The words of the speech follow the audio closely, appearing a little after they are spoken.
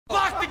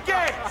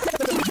Okay.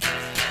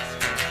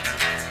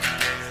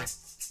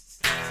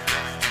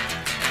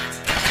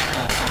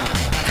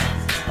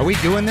 Are we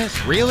doing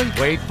this? Really?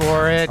 Wait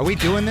for it. Are we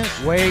doing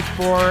this? Wait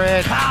for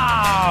it.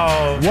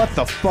 Pow! What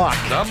the fuck?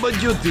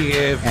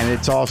 WTF. And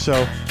it's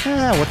also,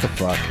 what the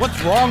fuck?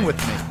 What's wrong with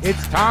me?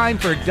 It's time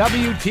for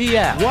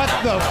WTF. What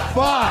the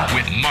fuck?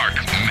 With Marc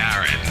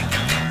Maron.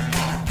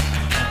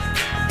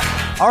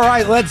 All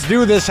right, let's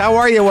do this. How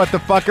are you, what the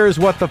fuckers?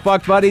 What the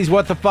fuck buddies?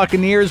 What the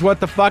fucking ears?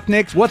 What the fuck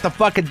nicks? What the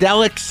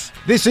fuckadelics?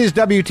 This is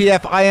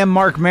WTF. I am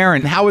Marc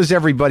Maron. How is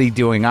everybody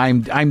doing?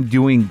 I'm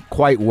doing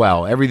quite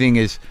well. Everything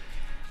is,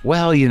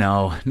 well, you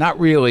know, not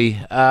really.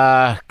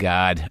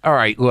 God. All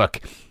right,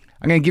 look.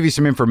 I'm going to give you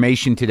some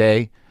information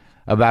today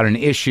about an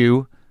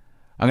issue.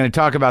 I'm going to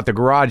talk about the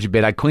garage a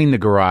bit. I cleaned the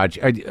garage.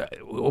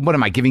 What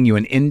am I, giving you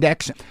an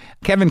index?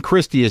 Kevin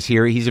Christy is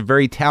here. He's a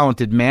very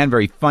talented man,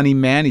 very funny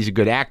man. He's a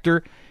good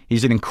actor.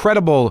 He's an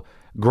incredible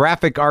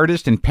graphic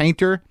artist and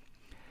painter.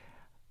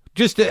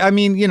 Just, I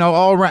mean, you know,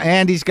 all around,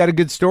 and he's got a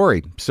good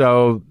story.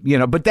 So, you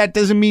know, but that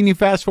doesn't mean you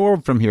fast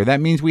forward from here.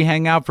 That means we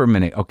hang out for a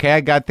minute, okay?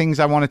 I got things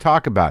I want to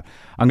talk about.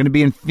 I'm going to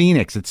be in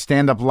Phoenix at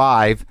Stand Up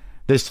Live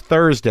this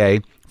Thursday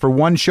for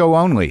one show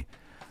only.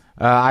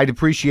 I'd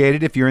appreciate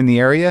it if you're in the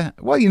area.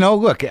 Well, you know,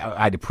 look,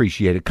 I'd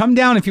appreciate it. Come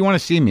down if you want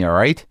to see me, all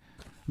right?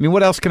 I mean,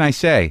 what else can I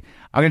say?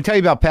 I'm going to tell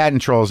you about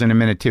patent trolls in a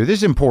minute, too. This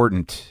is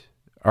important,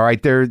 all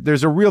right?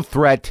 There's a real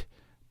threat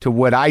to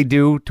what I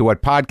do, to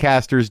what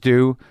podcasters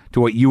do,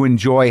 to what you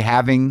enjoy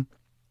having,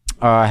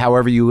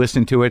 however you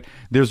listen to it.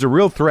 There's a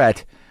real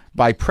threat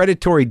by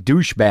predatory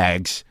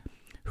douchebags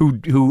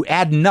who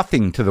add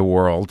nothing to the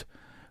world,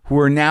 who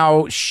are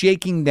now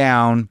shaking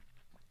down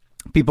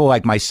people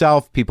like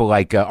myself, people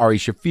like Ari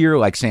Shaffir,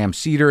 like Sam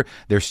Cedar.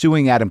 They're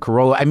suing Adam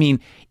Carolla. I mean,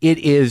 it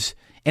is,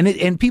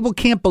 and people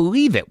can't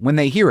believe it when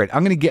they hear it.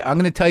 I'm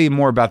gonna tell you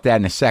more about that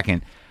in a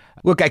second.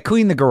 Look, I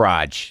cleaned the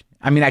garage.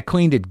 I mean, I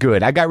cleaned it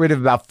good. I got rid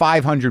of about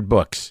 500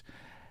 books.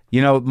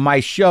 You know, my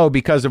show,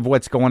 because of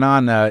what's going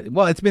on,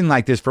 well, it's been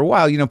like this for a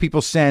while. You know,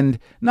 people send,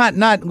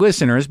 not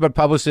listeners, but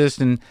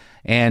publicists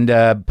and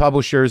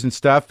publishers and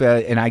stuff,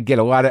 and I get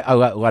a lot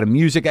of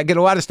music. I get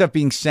a lot of stuff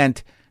being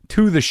sent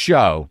to the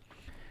show,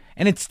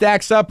 and it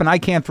stacks up, and I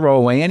can't throw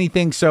away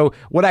anything. So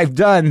what I've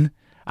done,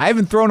 I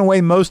haven't thrown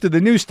away most of the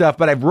new stuff,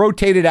 but I've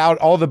rotated out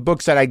all the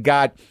books that I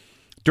got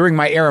during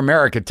my Air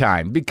America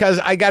time, because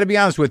I got to be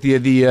honest with you,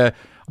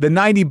 the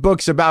 90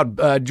 books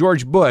about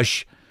George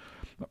Bush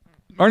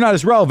are not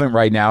as relevant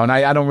right now, and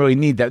I don't really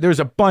need that. There's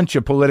a bunch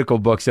of political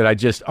books that I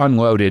just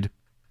unloaded.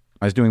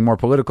 I was doing more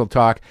political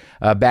talk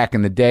back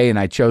in the day, and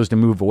I chose to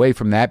move away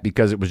from that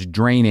because it was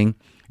draining,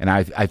 and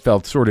I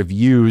felt sort of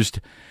used.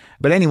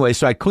 But anyway,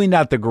 so I cleaned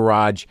out the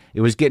garage.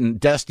 It was getting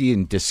dusty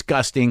and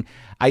disgusting.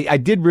 I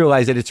did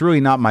realize that it's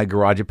really not my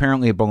garage.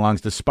 Apparently it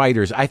belongs to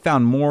spiders. I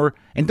found more,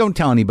 and don't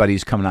tell anybody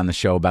who's coming on the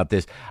show about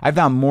this, I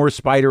found more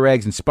spider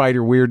eggs and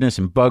spider weirdness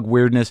and bug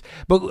weirdness.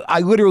 But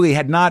I literally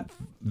had not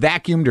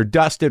vacuumed or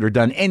dusted or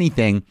done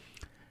anything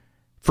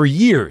for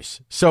years.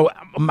 So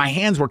my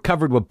hands were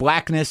covered with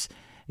blackness,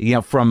 you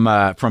know, from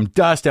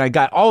dust, and I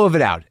got all of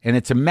it out, and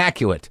it's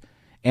immaculate.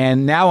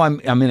 And now I'm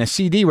in a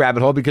CD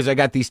rabbit hole because I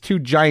got these two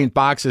giant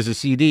boxes of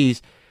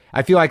CDs.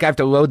 I feel like I have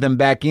to load them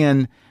back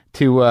in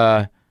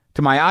to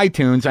my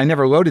iTunes. I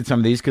never loaded some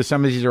of these because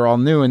some of these are all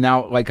new, and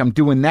now like I'm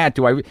doing that.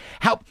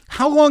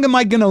 How long am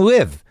I going to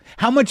live?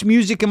 How much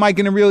music am I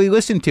going to really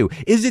listen to?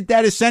 Is it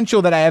that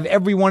essential that I have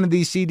every one of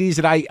these CDs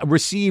that I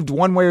received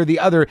one way or the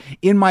other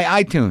in my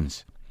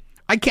iTunes?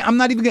 I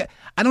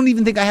don't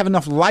even think I have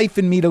enough life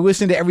in me to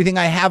listen to everything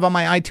I have on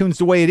my iTunes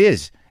the way it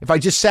is. If I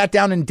just sat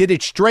down and did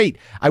it straight,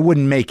 I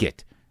wouldn't make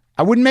it.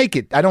 I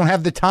don't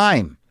have the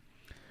time.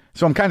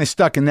 So I'm kind of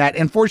stuck in that.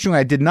 Unfortunately,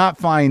 I did not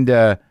find,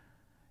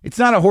 it's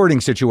not a hoarding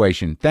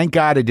situation. Thank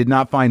God I did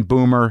not find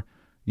Boomer,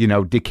 you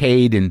know,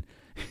 decayed and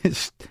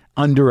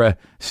under a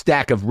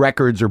stack of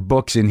records or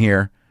books in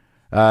here.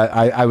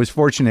 I was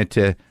fortunate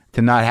to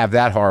not have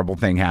that horrible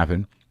thing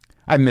happen.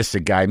 I miss the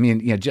guy. Me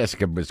and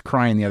Jessica was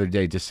crying the other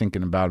day just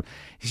thinking about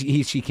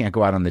she can't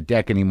go out on the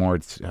deck anymore.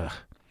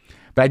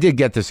 But I did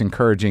get this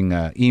encouraging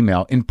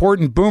email.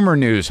 Important Boomer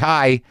news.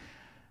 Hi.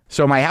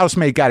 So my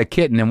housemate got a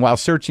kitten, and while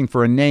searching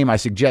for a name, I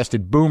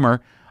suggested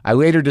Boomer. I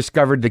later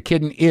discovered the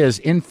kitten is,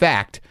 in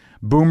fact,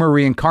 Boomer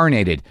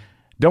reincarnated.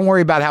 Don't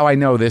worry about how I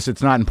know this.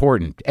 It's not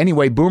important.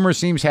 Anyway, Boomer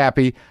seems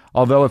happy,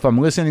 although if I'm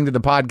listening to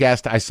the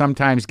podcast, I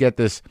sometimes get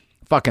this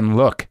fucking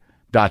look, ...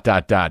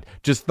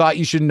 Just thought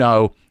you should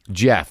know,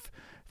 Jeff.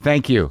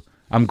 Thank you.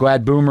 I'm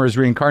glad Boomer is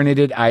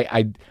reincarnated.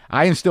 I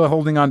am still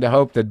holding on to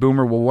hope that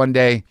Boomer will one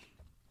day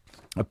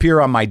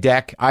appear on my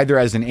deck, either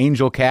as an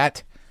angel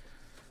cat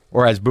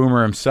or as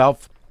Boomer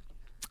himself.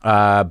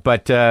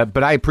 But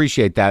I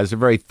appreciate that. It's a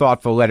very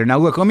thoughtful letter. Now,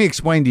 look, let me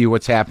explain to you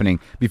what's happening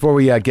before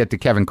we get to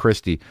Kevin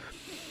Christy.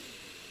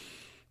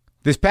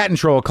 This patent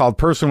troll called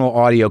Personal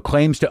Audio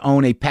claims to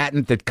own a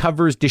patent that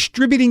covers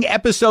distributing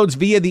episodes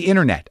via the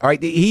internet. All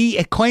right,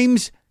 he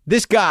claims,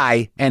 this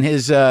guy and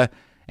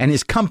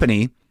his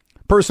company,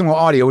 Personal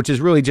Audio, which is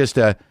really just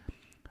a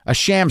a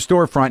sham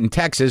storefront in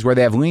Texas where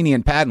they have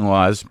lenient patent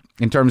laws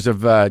in terms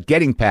of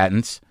getting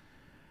patents.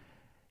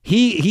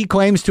 He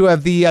claims to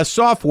have the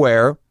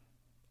software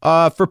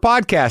for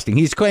podcasting.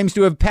 He claims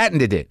to have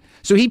patented it.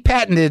 So he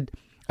patented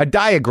a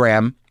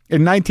diagram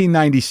in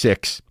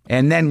 1996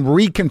 and then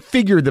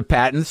reconfigured the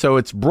patent so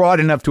it's broad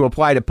enough to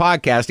apply to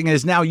podcasting and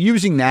is now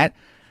using that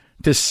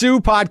to sue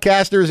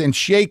podcasters and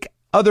shake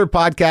other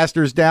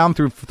podcasters down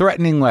through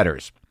threatening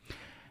letters.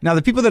 Now,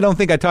 the people that don't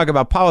think I talk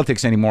about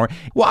politics anymore,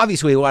 well,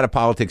 obviously a lot of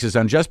politics is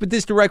unjust, but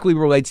this directly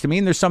relates to me,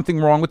 and there's something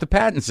wrong with the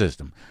patent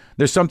system.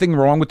 There's something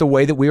wrong with the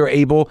way that we are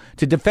able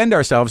to defend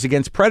ourselves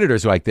against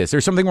predators like this.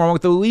 There's something wrong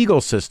with the legal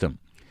system.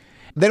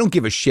 They don't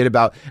give a shit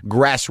about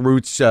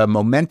grassroots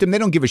momentum. They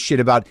don't give a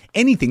shit about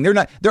anything.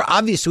 They're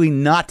obviously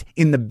not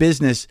in the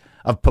business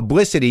of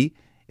publicity.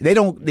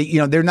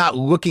 They're not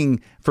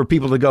looking for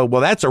people to go,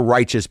 well, that's a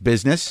righteous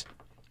business.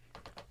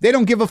 They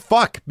don't give a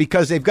fuck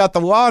because they've got the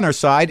law on our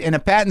side and a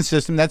patent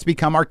system that's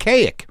become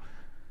archaic.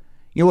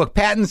 Look,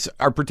 patents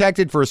are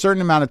protected for a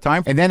certain amount of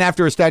time, and then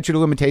after a statute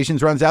of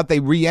limitations runs out, they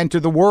re-enter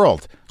the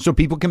world so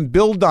people can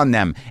build on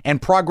them, and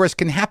progress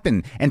can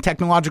happen, and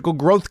technological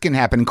growth can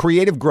happen, and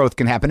creative growth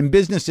can happen, and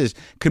businesses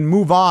can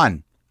move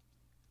on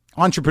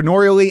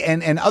entrepreneurially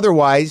and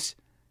otherwise,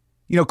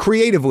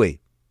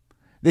 creatively.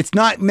 It's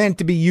not meant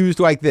to be used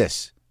like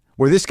this,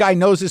 where this guy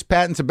knows his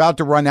patent's about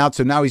to run out,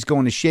 so now he's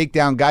going to shake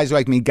down guys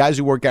like me, guys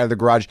who work out of the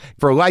garage,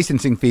 for a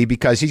licensing fee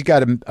because he's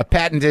got a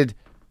patented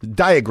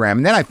diagram.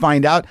 And then I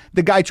find out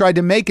the guy tried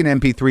to make an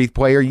MP3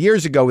 player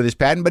years ago with his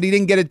patent, but he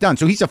didn't get it done.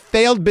 So he's a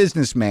failed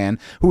businessman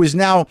who is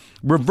now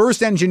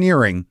reverse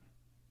engineering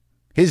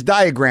his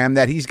diagram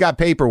that he's got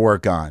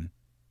paperwork on.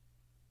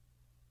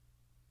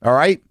 All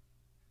right?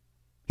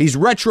 He's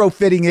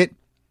retrofitting it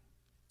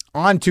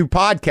onto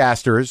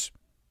podcasters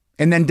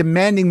and then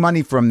demanding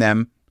money from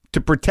them to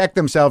protect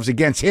themselves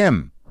against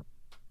him.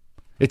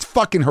 It's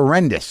fucking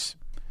horrendous.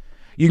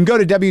 You can go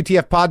to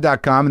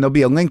WTFpod.com and there'll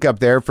be a link up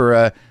there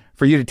for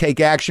you to take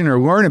action or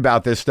learn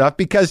about this stuff,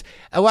 because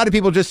a lot of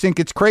people just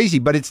think it's crazy,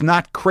 but it's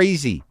not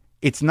crazy.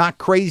 It's not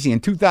crazy. In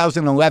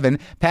 2011,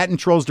 patent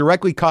trolls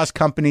directly cost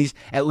companies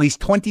at least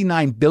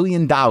 $29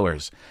 billion.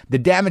 The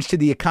damage to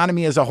the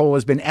economy as a whole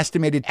has been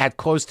estimated at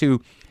close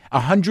to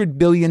 $100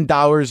 billion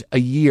a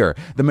year.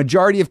 The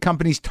majority of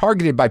companies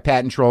targeted by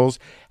patent trolls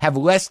have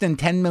less than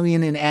 $10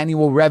 million in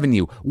annual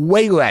revenue,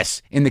 way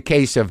less in the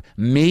case of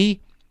me,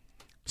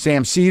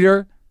 Sam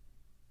Cedar,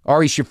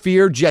 Ari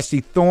Shafir, Jesse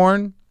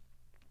Thorne,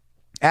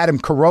 Adam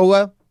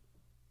Carolla.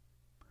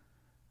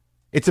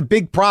 It's a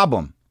big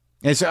problem.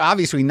 And it's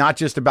obviously not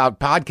just about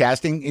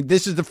podcasting.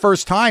 This is the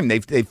first time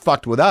they've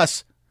fucked with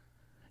us.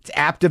 It's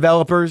app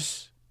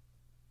developers.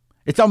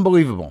 It's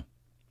unbelievable.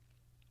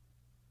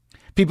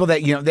 People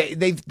that,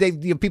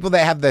 people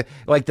that have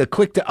the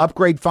click to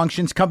upgrade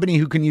functions, company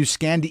who can use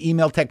scan to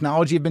email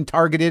technology have been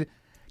targeted.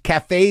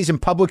 Cafes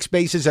and public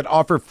spaces that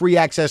offer free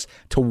access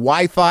to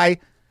Wi-Fi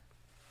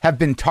have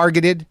been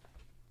targeted.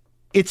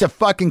 It's a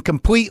fucking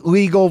complete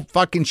legal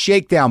fucking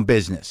shakedown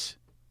business.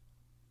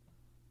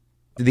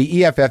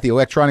 The EFF, the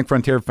Electronic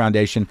Frontier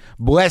Foundation,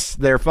 bless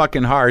their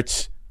fucking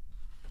hearts,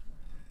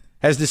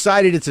 has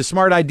decided it's a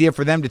smart idea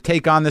for them to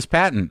take on this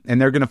patent, and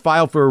they're going to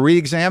file for a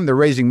re-exam. They're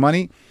raising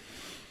money.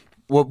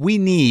 What we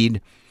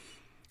need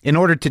in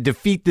order to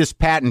defeat this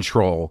patent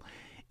troll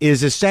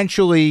is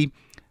essentially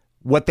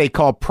what they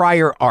call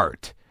prior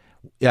art.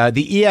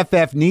 The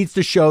EFF needs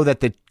to show that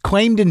the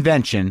claimed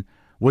invention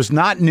was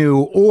not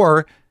new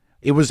or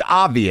it was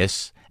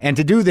obvious. And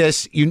to do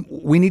this,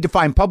 we need to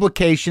find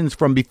publications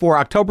from before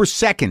October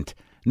 2nd,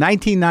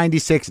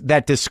 1996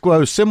 that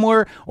disclose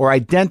similar or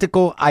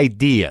identical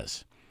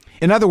ideas.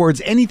 In other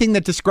words, anything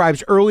that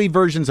describes early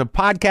versions of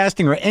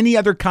podcasting or any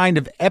other kind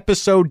of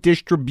episode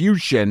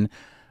distribution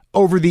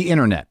over the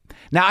internet.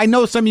 Now, I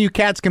know some of you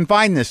cats can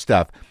find this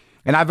stuff,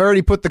 and I've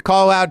already put the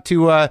call out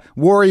to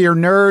warrior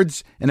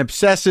nerds and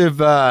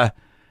obsessive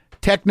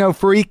techno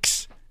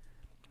freaks.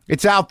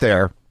 It's out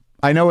there.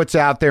 I know it's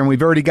out there, and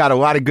we've already got a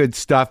lot of good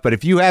stuff, but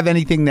if you have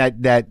anything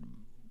that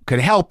could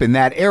help in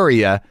that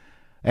area,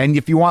 and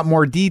if you want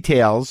more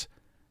details,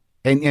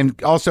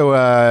 and also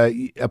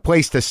a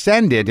place to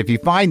send it if you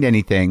find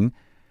anything,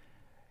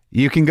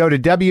 you can go to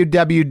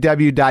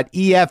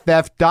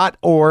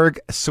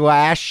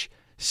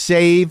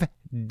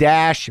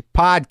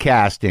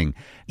www.eff.org/save-podcasting.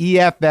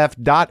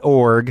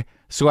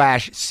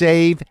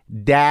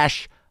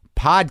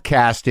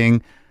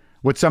 eff.org/save-podcasting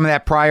with some of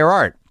that prior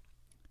art.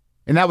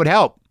 And that would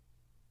help.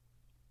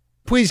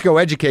 Please go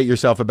educate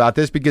yourself about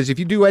this, because if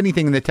you do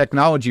anything in the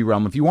technology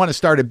realm, if you want to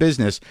start a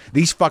business,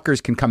 these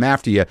fuckers can come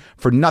after you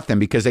for nothing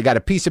because they got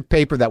a piece of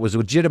paper that was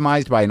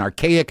legitimized by an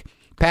archaic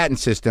patent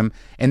system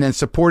and then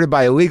supported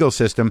by a legal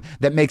system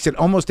that makes it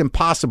almost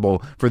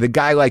impossible for the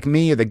guy like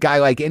me or the guy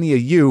like any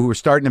of you who are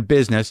starting a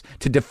business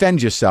to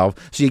defend yourself.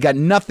 So you got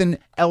nothing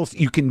else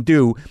you can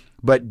do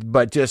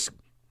but just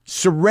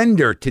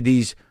surrender to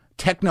these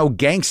techno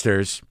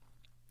gangsters.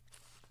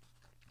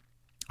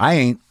 I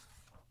ain't.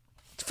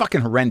 It's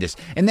fucking horrendous.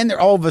 And then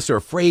all of us are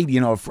afraid,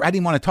 I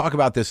didn't want to talk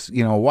about this,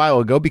 a while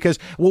ago because,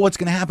 well, what's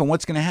going to happen?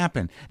 What's going to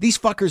happen? These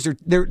fuckers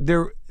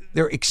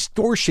they're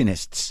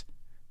extortionists.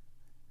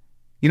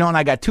 And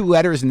I got 2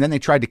 letters, and then they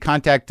tried to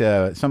contact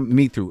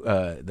me through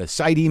the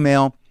site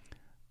email.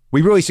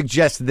 We really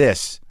suggest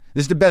this.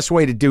 This is the best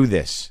way to do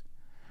this,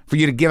 for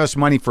you to give us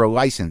money for a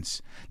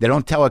license. They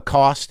don't tell a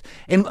cost.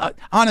 And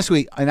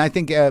honestly, and I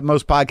think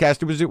most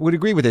podcasters would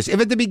agree with this,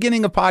 if at the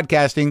beginning of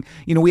podcasting,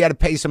 we had to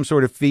pay some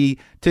sort of fee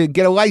to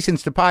get a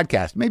license to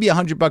podcast, maybe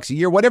 $100 a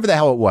year, whatever the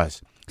hell it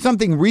was,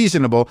 something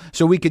reasonable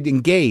so we could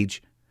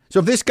engage.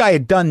 So if this guy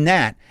had done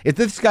that, if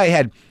this guy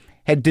had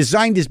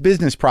designed his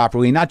business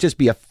properly, not just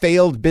be a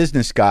failed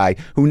business guy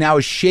who now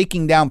is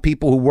shaking down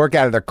people who work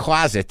out of their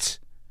closets,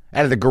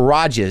 out of the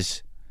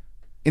garages,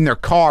 in their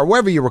car,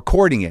 wherever you're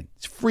recording it.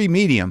 It's a free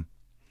medium.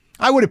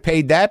 I would have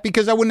paid that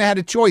because I wouldn't have had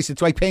a choice.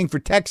 It's like paying for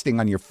texting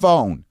on your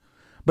phone.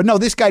 But no,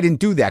 this guy didn't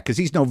do that because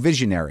he's no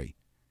visionary.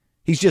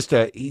 He's just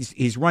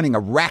he's running a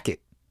racket.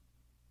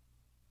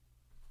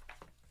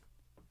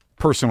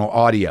 Personal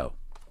audio.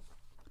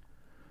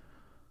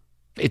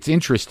 It's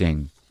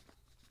interesting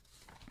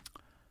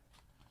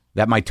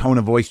that my tone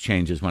of voice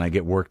changes when I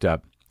get worked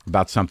up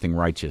about something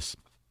righteous.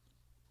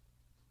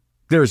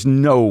 There's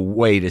no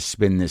way to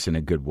spin this in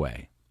a good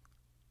way.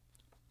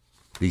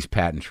 These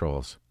patent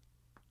trolls.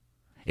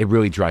 It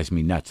really drives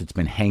me nuts. It's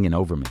been hanging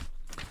over me.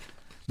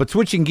 But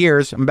switching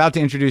gears, I'm about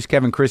to introduce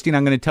Kevin Christy, and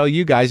I'm going to tell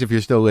you guys, if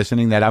you're still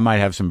listening, that I might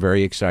have some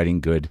very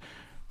exciting, good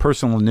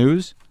personal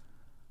news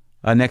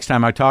next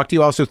time I talk to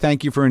you. Also,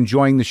 thank you for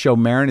enjoying the show,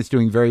 Marin. It's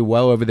doing very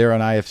well over there on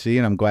IFC,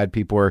 and I'm glad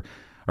people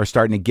are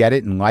starting to get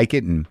it and like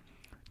it and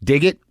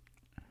dig it.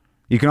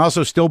 You can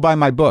also still buy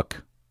my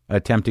book,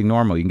 Attempting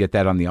Normal. You can get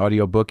that on the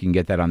audio book. You can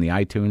get that on the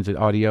iTunes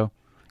audio.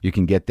 You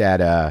can get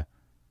that,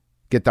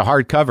 get the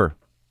hardcover.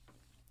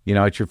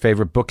 It's your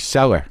favorite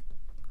bookseller.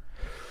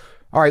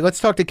 All right, let's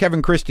talk to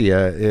Kevin Christy.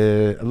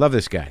 I love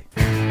this guy.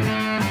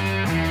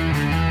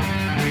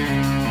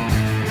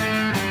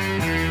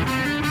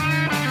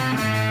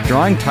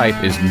 Drawing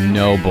type is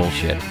no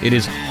bullshit. It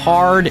is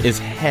hard as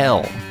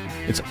hell.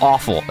 It's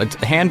awful.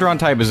 Hand-drawn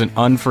type is an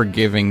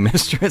unforgiving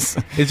mistress.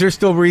 Is there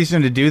still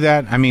reason to do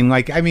that? I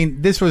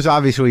mean, this was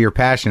obviously your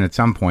passion at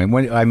some point.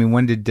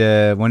 When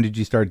did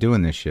you start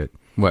doing this shit?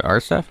 What,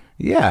 art stuff?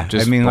 Yeah,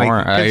 just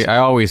I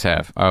always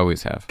have.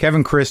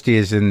 Kevin Christy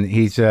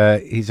he's a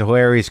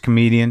hilarious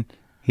comedian.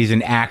 He's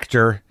an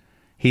actor.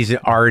 He's an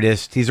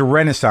artist. He's a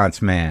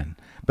Renaissance man.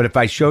 But if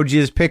I showed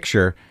you his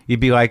picture, you'd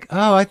be like,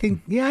 oh,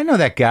 I know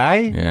that guy.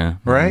 Yeah,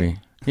 right. Maybe.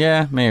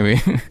 Yeah,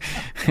 maybe.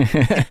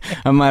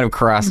 I might have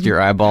crossed your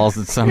eyeballs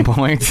at some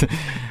point.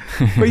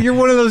 But you're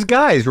one of those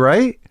guys,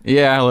 right?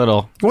 Yeah, a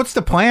little. What's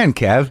the plan,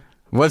 Kev?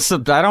 I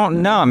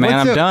don't know,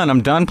 man. I'm done.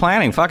 I'm done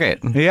planning. Fuck it.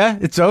 Yeah,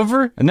 it's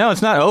over? No,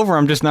 it's not over.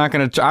 I'm just not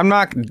going to.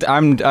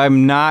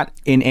 I'm not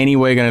in any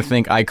way going to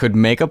think I could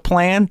make a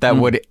plan that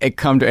would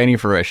come to any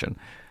fruition.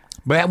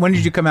 But when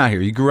did you come out here?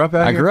 You grew up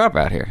out here? I grew up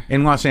out here.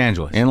 In Los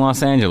Angeles? In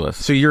Los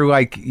Angeles. So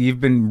you've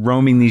been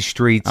roaming these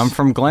streets? I'm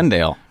from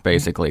Glendale,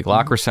 basically.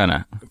 La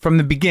Crescenta. From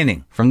the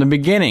beginning? From the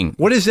beginning.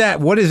 What is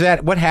that?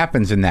 What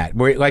happens in that?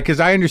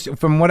 Because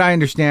from what I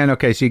understand,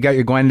 okay, so you got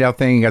your Glendale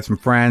thing, you got some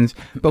friends,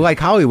 but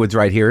Hollywood's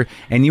right here,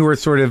 and you were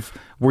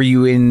were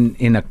you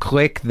in a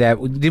clique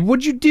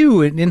what'd you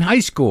do in high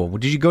school?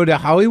 Did you go to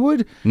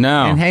Hollywood?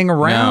 No. And hang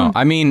around? No.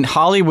 I mean,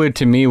 Hollywood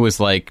to me was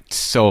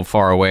so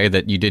far away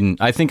that you didn't,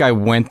 I think I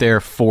went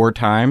there 4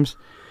 times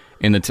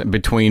in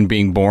between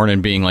being born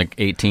and being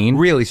 18.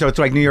 Really? So it's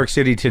like New York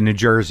City to New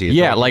Jersey?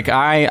 Yeah,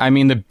 I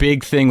mean, the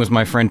big thing was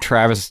my friend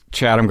Travis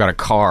Chatham got a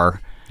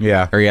car.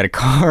 Yeah. Or he had a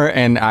car,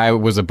 and I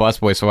was a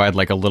busboy, so I had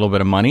a little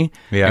bit of money.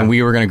 Yeah. And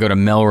we were going to go to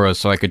Melrose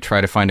so I could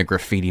try to find a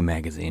graffiti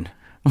magazine.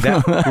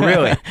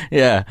 Really?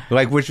 Yeah.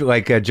 Which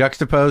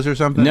Juxtapose or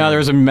something? No, there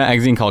was a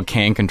magazine called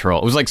Can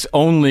Control. It was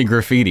only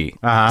graffiti.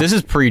 Uh-huh. This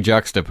is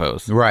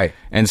pre-Juxtapose. Right.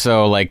 And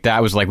so that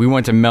was we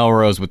went to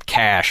Melrose with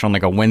cash on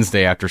a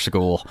Wednesday after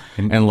school,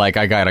 and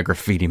I got a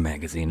graffiti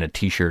magazine, a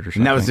t-shirt or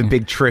something. And that was a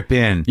big trip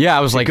in. Yeah, I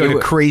was go to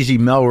crazy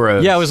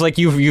Melrose. Yeah, it was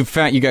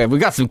we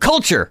got some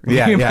culture.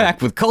 Yeah, Came back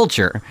with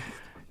culture.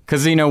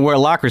 Because where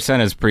La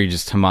Crescenta is pretty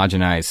just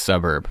homogenized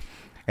suburb.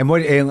 And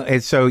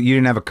so you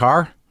didn't have a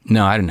car?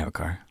 No, I didn't have a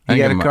car. He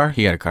had a car?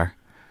 He had a car.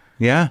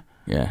 Yeah?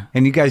 Yeah.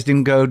 And you guys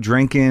didn't go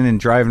drinking and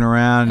driving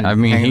around? I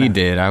mean, he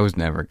did. I was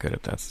never good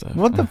at that stuff.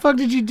 What the fuck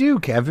did you do,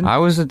 Kevin?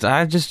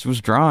 I just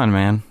was drawing,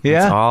 man.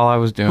 Yeah? That's all I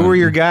was doing. Who were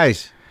your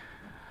guys?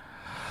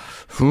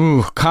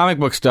 Ooh, comic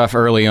book stuff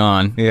early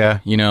on. Yeah.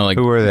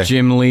 Who were they?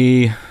 Jim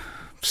Lee,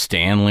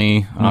 Stan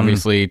Lee,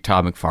 obviously,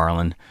 Todd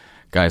McFarlane,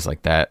 guys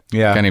like that.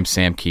 Yeah. A guy named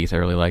Sam Keith I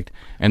really liked.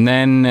 And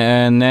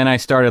then I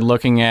started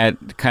looking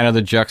at kind of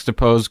the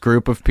Juxtapose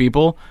group of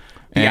people.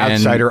 The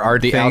outsider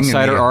art the thing.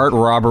 Outsider art,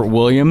 Robert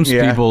Williams,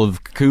 people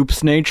of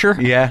Coop's nature.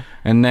 Yeah.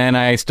 And then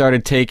I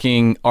started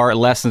taking art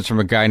lessons from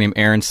a guy named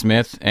Aaron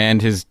Smith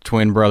and his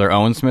twin brother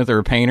Owen Smith, who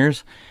were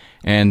painters.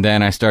 And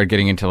then I started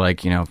getting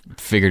into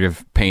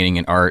figurative painting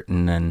and art,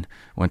 and then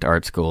went to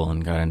art school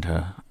and got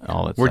into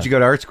all that Where'd stuff. You go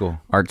to art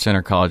school? Art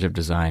Center College of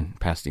Design,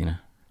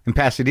 Pasadena. In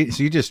Pasadena,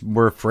 so you just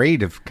were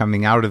afraid of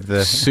coming out of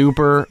the...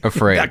 Super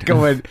afraid. Not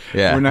going,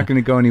 Yeah. We're not going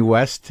to go any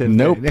west?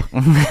 Nope.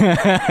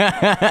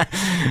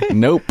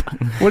 Nope.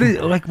 What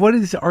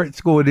is art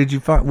school? Did you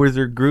find, was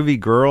there groovy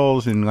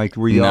girls and like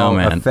were you No, all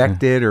man.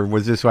 affected, or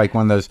was this like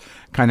one of those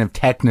kind of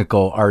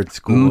technical art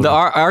schools? The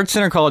Art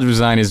Center College of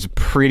Design is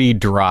pretty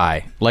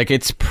dry. Like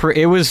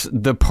it was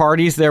the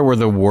parties there were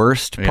the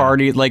worst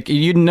party. Like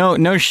you know,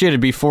 no shit.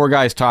 It'd be 4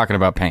 guys talking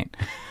about paint.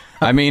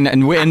 I mean,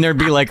 and there'd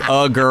be like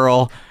a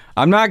girl.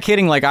 I'm not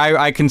kidding. Like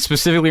I can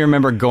specifically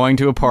remember going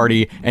to a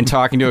party and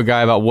talking to a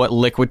guy about what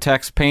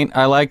Liquitex paint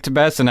I liked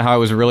best and how I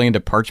was really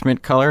into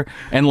parchment color.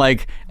 And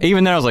like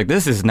even then I was like,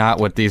 this is not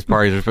what these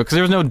parties are, because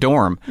there was no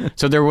dorm,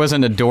 so there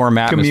wasn't a dorm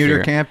atmosphere.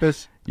 Commuter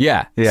campus.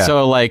 Yeah.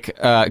 So like,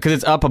 because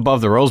it's up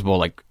above the Rose Bowl,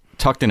 like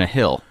tucked in a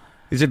hill.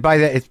 Is it by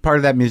that? It's part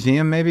of that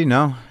museum, maybe?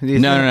 No.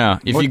 No.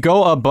 If you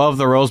go above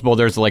the Rose Bowl,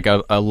 there's like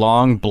a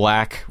long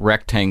black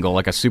rectangle,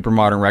 like a super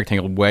modern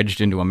rectangle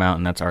wedged into a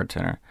mountain. That's Art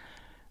Center.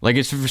 Like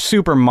it's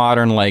super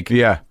modern, like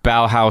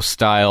Bauhaus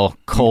style,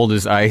 cold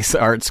as ice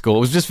art school.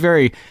 It was just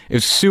it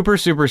was super,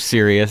 super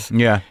serious.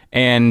 Yeah.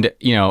 And,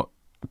 you know,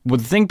 the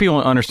thing people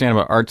don't understand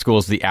about art school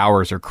is the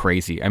hours are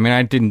crazy. I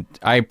mean,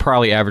 I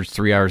probably averaged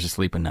 3 hours of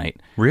sleep a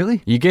night.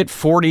 Really? You get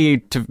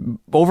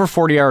over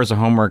 40 hours of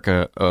homework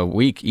a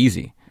week,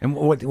 easy. And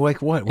what do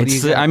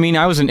you? I mean,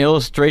 I was an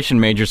illustration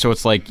major, so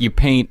it's like you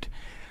paint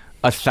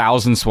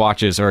 1,000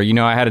 swatches, or you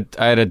know, I had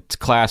a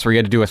class where you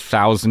had to do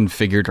 1,000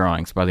 figure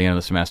drawings by the end of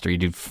the semester. You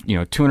do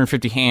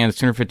 250 hands,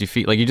 250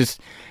 feet. Like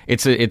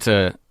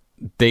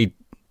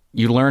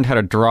you learned how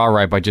to draw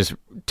right by just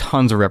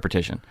tons of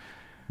repetition.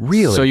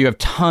 Really? So you have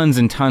tons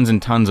and tons and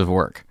tons of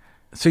work.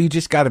 So you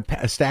just got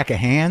a stack of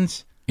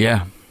hands?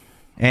 Yeah.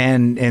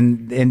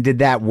 And did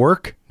that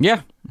work?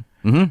 Yeah.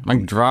 Mm-hmm. I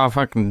can draw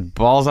fucking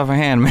balls off a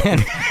hand, man.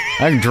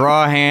 I can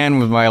draw a hand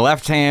with my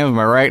left hand, with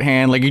my right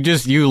hand. Like you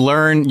just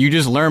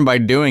learn by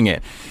doing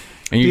it.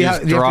 And you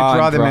just have to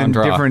draw them in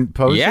different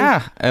poses?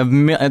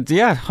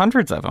 Yeah.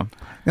 Hundreds of them.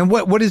 And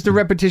what does the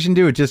repetition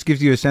do? It just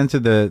gives you a sense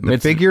of the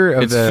figure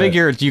of the...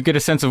 figure. You get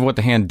a sense of what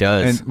the hand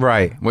does.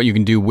 Right. What you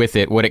can do with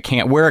it, what it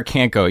can't, where it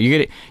can't go.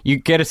 You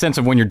get a sense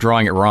of when you're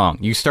drawing it wrong.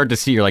 You start to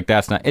see, you're like,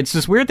 that's not... It's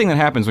this weird thing that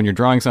happens when you're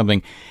drawing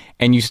something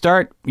and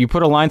you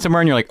put a line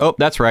somewhere and you're like, oh,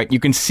 that's right.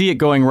 You can see it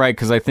going right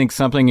because I think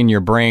something in your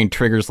brain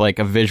triggers like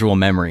a visual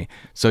memory.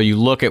 So you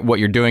look at what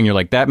you're doing, you're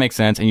like, that makes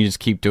sense, and you just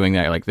keep doing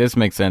that. You're like, this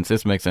makes sense,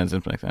 this makes sense,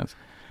 this makes sense.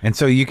 And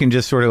so you can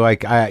just sort of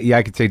like,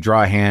 I could say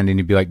draw a hand and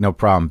you'd be like, no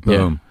problem,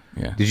 boom.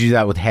 Yeah. Did you do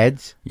that with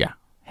heads? Yeah.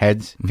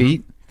 Heads?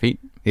 Feet? Feet?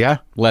 Yeah?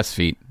 Less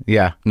feet.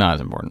 Yeah. Not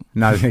as important.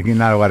 Not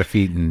a lot of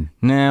feet. And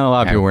no, a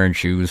lot of people wearing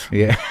shoes.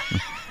 Yeah.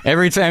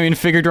 Every time in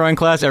figure drawing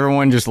class,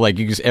 everyone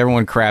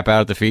everyone crap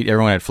out at the feet.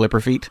 Everyone had flipper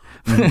feet.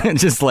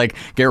 Just like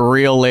get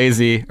real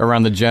lazy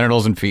around the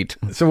genitals and feet.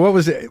 So what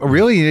was it?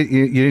 Really?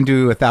 You didn't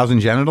do 1,000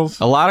 genitals?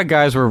 A lot of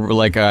guys were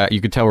like,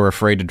 you could tell were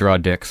afraid to draw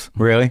dicks.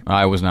 Really?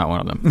 I was not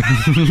one of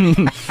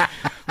them.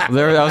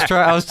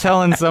 I was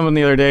telling someone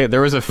the other day,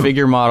 there was a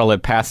figure model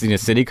at Pasadena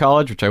City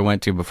College, which I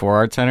went to before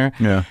Art Center.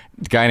 Yeah.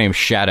 A guy named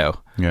Shadow.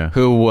 Yeah.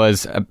 Who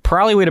was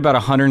probably weighed about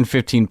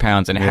 115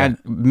 pounds and had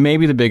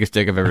maybe the biggest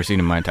dick I've ever seen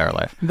in my entire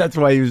life. That's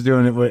why he was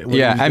doing it.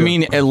 I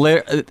mean,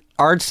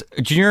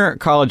 junior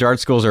college art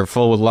schools are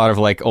full with a lot of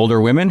like older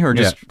women who are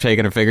just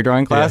taking a figure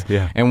drawing class.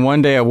 Yeah. And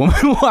one day a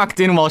woman walked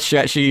in while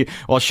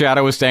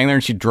Shadow was standing there,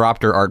 and she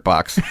dropped her art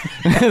box.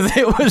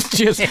 It was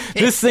just,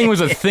 this thing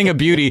was a thing of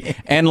beauty.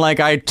 And like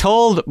I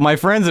told my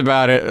friends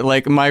about it,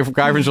 like my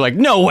guy friends were like,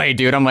 no way,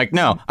 dude. I'm like,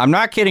 no, I'm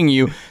not kidding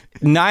you.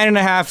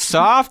 9.5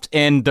 soft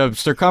and the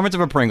circumference of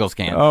a Pringles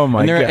can. Oh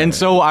my God. And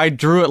so I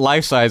drew it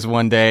life size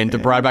one day, and to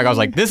brought it back, I was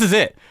like, this is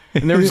it.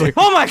 And they were just like,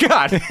 oh my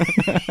God.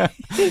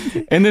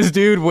 And this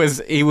dude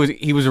was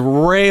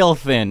rail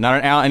thin, not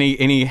an ounce,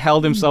 and he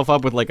held himself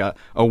up with like a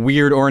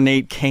weird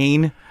ornate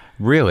cane.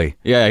 Really?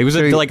 Yeah, he was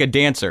like a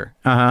dancer.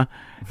 Uh-huh.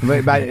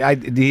 But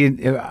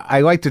I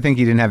like to think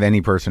he didn't have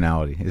any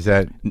personality. Is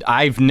that?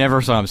 I've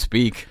never saw him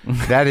speak.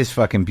 That is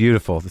fucking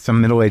beautiful. Some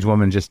middle-aged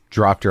woman just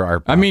dropped her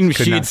art box. I mean,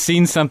 she had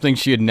seen something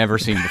she had never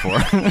seen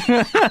before.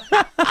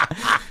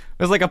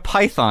 It was like a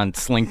python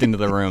slinked into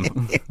the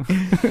room.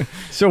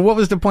 So what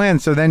was the plan?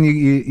 So then do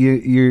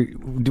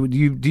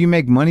you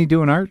make money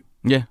doing art?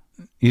 Yeah.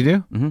 You do?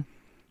 Mm-hmm.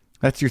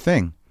 That's your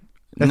thing.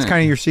 That's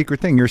kind of your secret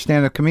thing. You're a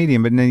stand-up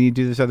comedian, but then you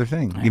do this other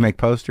thing. You make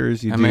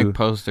posters. I make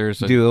posters.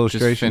 Do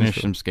illustrations. Just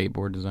finish some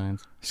skateboard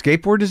designs.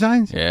 Skateboard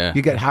designs? Yeah.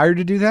 You got hired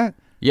to do that?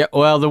 Yeah.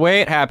 Well, the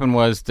way it happened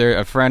was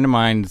a friend of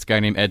mine, this guy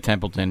named Ed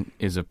Templeton,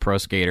 is a pro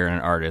skater and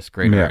an artist,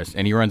 great artist,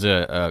 and he runs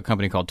a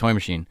company called Toy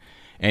Machine,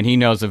 and he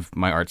knows of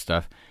my art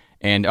stuff.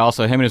 And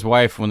also, him and his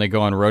wife, when they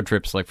go on road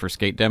trips, like for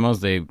skate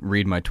demos, they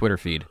read my Twitter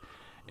feed,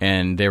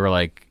 and they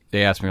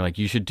asked me like,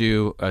 you should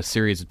do a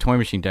series of Toy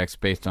Machine decks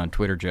based on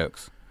Twitter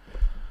jokes.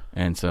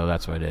 And so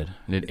that's what I did.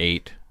 I did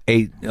 8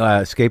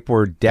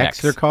 skateboard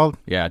decks, they're called?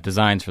 Yeah,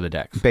 designs for the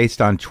decks.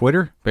 Based on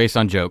Twitter? Based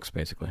on jokes,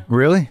 basically.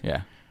 Really?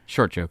 Yeah,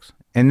 short jokes.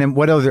 And then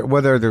where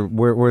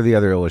are the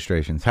other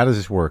illustrations? How does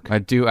this work? I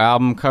do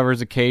album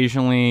covers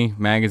occasionally,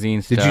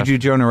 magazine stuff. Did you do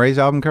Jonah Ray's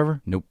album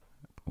cover? Nope.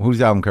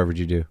 Whose album cover did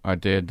you do? I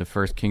did the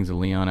first Kings of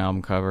Leon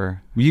album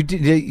cover. You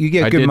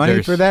get good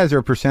money for that? Is there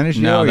a percentage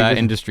deal? No, that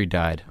industry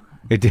died.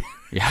 It did.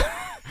 Yeah.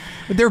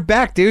 But they're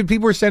back, dude.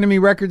 People are sending me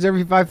records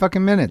every 5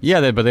 fucking minutes.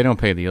 Yeah, but they don't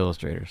pay the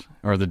illustrators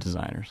or the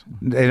designers.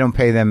 They don't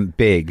pay them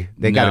big.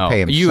 They got to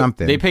pay them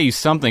something. They pay you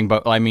something,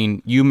 but I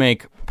mean, you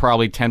make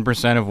probably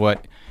 10% of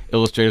what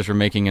illustrators were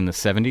making in the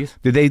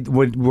 70s.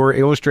 Were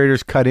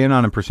illustrators cut in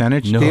on a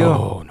percentage deal?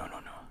 No.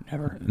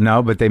 Never.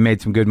 No, but they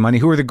made some good money.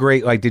 Who are the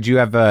great, like, did you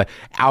have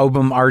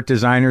album art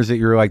designers that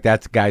you were like,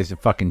 that guy's a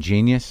fucking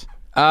genius?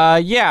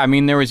 Yeah, I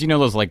mean, there was,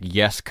 those like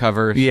Yes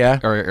covers. Yeah.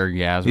 Or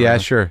Yes. Yeah,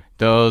 sure.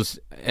 Those,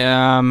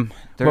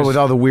 what, with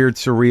all the weird,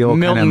 surreal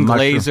Milton kind of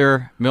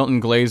Glaser. Milton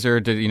Glaser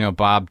did,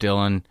 Bob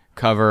Dylan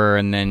cover,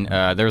 and then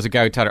there was a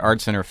guy who taught at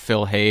Art Center,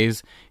 Phil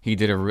Hayes. He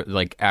did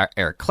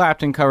Eric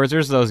Clapton covers.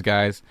 There's those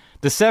guys.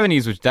 The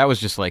 70s, that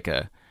was just like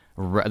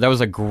that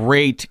was a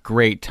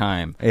great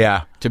time.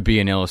 Yeah. To be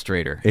an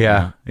illustrator.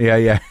 Yeah.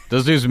 Yeah.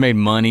 Those dudes made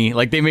money.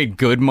 Like, they made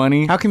good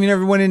money. How come you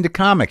never went into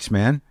comics,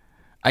 man?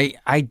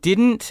 I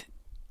didn't.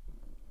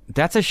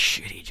 That's a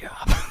shitty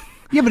job.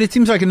 Yeah, but it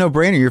seems like a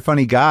no-brainer. You're a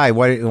funny guy.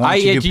 Why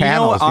don't you do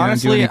panels?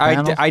 Honestly,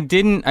 I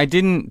didn't.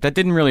 That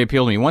didn't really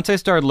appeal to me. Once I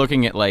started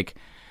looking at like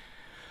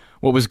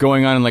what was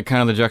going on in like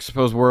kind of the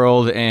juxtaposed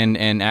world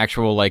and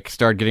actual like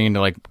start getting into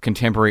like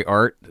contemporary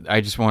art,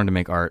 I just wanted to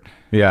make art.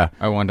 Yeah,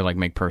 I wanted to like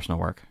make personal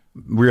work,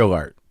 real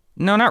art.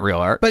 No, not real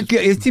art. But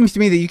it seems to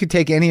me that you could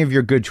take any of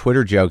your good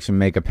Twitter jokes and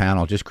make a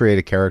panel. Just create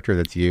a character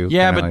that's you.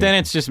 Yeah, but then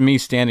it's just me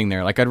standing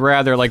there. Like, I'd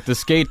rather, like, the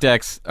skate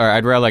decks, or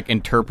I'd rather, like,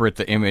 interpret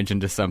the image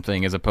into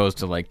something as opposed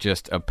to, like,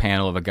 just a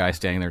panel of a guy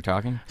standing there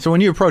talking. So when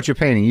you approach a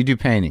painting, you do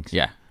paintings.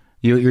 Yeah.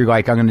 You're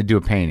like, I'm going to do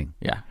a painting.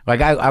 Yeah.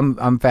 Like,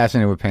 I'm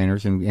fascinated with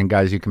painters and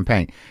guys who can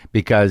paint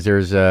because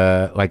there's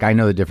like, I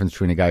know the difference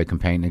between a guy who can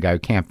paint and a guy who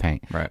can't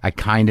paint. Right. I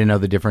kind of know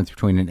the difference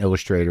between an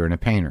illustrator and a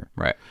painter.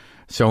 Right.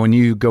 So when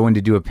you go in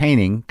to do a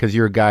painting, because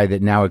you're a guy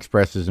that now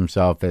expresses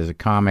himself as a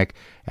comic,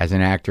 as an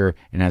actor,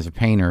 and as a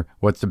painter,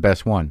 what's the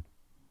best one?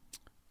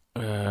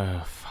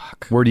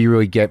 Fuck. Where do you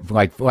really get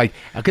like?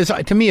 Because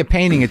to me, a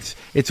painting,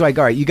 it's like,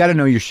 all right, you got to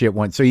know your shit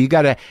once, so you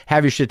got to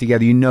have your shit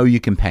together. You know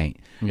you can paint.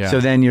 Yeah. So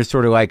then you're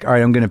sort of like, all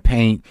right, I'm going to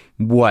paint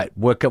what?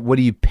 What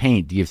do you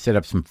paint? Do you set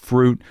up some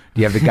fruit?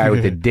 Do you have the guy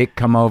with the dick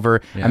come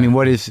over? Yeah. I mean,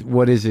 what is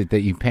it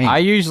that you paint? I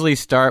usually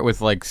start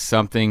with like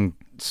something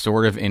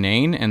sort of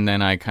inane, and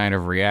then I kind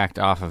of react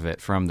off of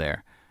it from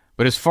there.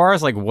 But as far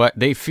as like what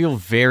they feel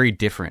very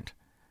different.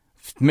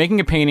 Making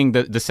a painting,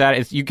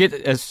 you get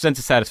a sense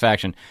of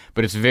satisfaction,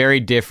 but it's very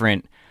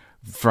different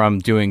from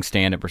doing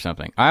stand-up or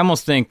something. I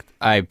almost think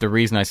the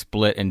reason I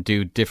split and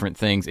do different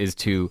things is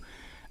to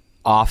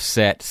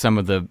offset some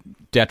of the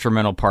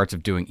detrimental parts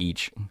of doing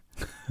each.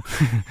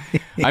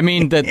 I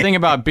mean, the thing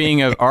about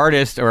being an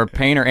artist or a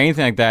painter or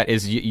anything like that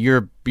is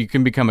you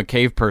can become a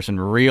cave person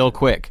real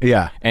quick.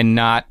 Yeah. And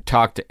not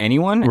talk to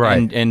anyone.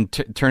 Right. And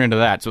turn into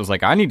that. So it's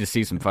like, I need to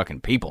see some fucking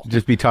people.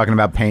 Just be talking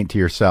about paint to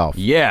yourself.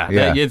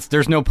 Yeah.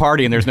 There's no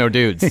party and there's no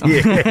dudes.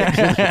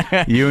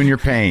 Yeah. You and your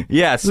paint.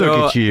 Yeah. So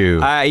look at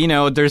you.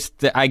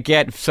 I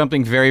get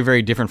something very,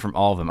 very different from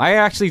all of them. I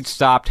actually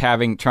stopped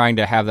trying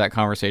to have that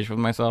conversation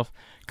with myself.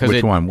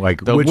 Which one?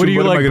 Like, what do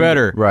you like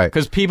better? Right.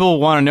 Because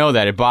people want to know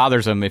that. It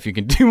bothers them if you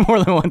can do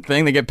more than one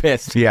thing. They get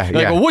pissed. Yeah,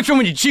 They're like, well, which one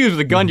would you choose with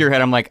a gun to your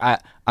head? I'm like,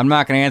 I'm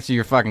not going to answer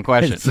your fucking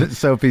question. It's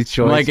Sophie's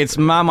choice. I'm like, it's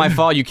not my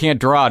fault you can't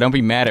draw. Don't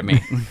be mad at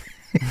me.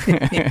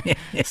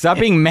 Stop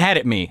being mad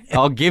at me.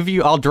 I'll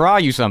draw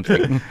you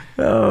something.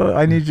 Oh,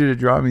 I need you to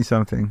draw me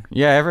something.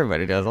 Yeah,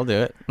 everybody does. I'll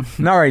do it.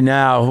 Not right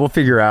now. We'll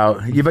figure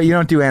out. But you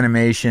don't do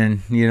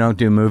animation. You don't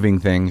do moving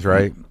things,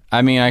 right?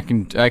 I mean, I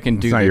can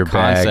do the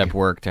concept bag.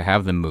 work to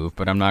have them move,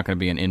 but I'm not going to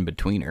be an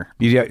in-betweener.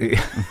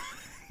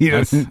 You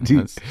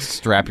Let's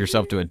strap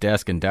yourself to a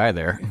desk and die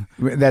there.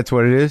 That's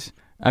what it is?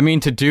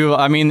 Everyone,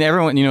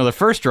 the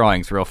first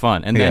drawing's real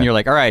fun. And then you're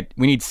like, all right,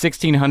 we need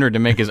 1,600 to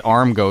make his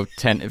arm go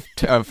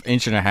 1.5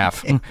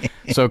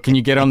 inches. So can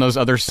you get on those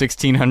other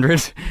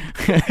 1,600?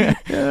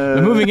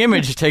 The moving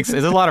image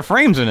there's a lot of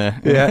frames in it.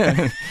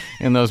 Yeah.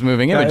 In those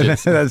moving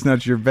images. That's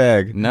not your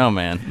bag. No,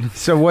 man.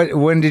 So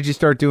when did you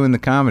start doing the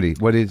comedy?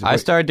 I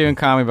started doing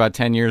comedy about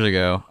 10 years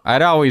ago.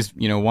 I'd always,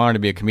 wanted to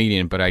be a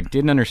comedian, but I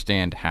didn't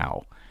understand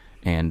how.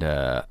 And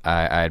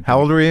How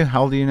old were you?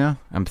 How old are you now?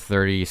 I'm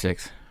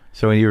 36.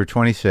 So when you were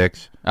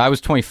 26. I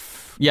was 20.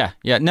 Yeah.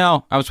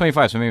 No, I was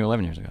 25, so maybe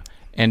 11 years ago.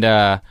 And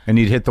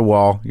you'd hit the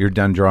wall. You're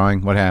done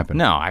drawing. What happened?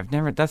 No,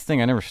 that's the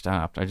thing. I never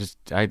stopped.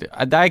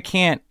 I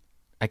can't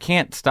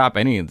stop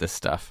any of this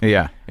stuff.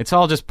 Yeah. It's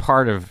all just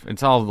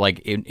it's all like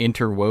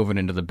interwoven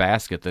into the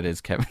basket that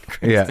is Kevin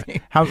Christy. Yeah.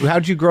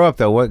 How'd you grow up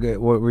though? What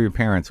were your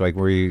parents like?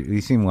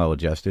 You seem well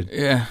adjusted.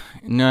 Yeah.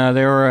 No,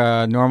 they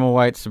were normal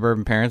white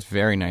suburban parents,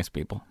 very nice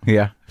people.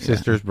 Yeah.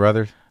 Sisters,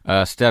 brothers?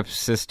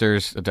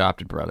 Stepsister's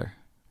adopted brother.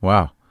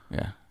 Wow.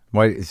 Yeah.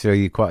 Why? So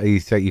you call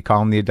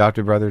him the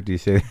adopted brother? Do you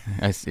say?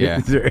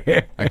 Yeah.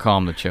 I call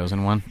him the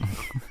chosen one.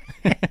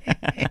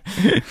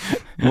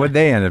 What'd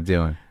they end up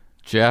doing?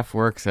 Jeff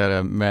works at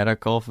a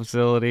medical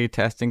facility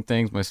testing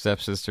things. My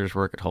stepsisters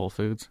work at Whole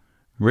Foods.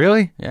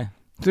 Really? Yeah.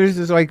 This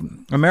is like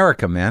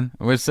America, man.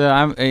 It was,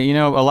 I'm, you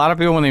know, a lot of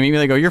people when they meet me,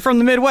 they go, "You're from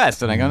the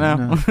Midwest," and I go,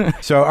 "No."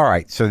 So, all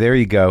right. So there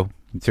you go.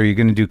 So you're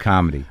going to do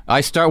comedy.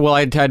 I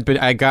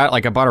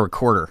bought a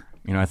recorder.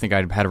 You know, I think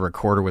I'd had a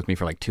recorder with me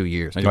for like 2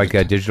 years. Like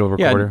a digital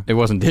recorder? Yeah, it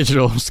wasn't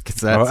digital. It was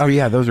cassettes. Oh,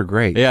 yeah, those are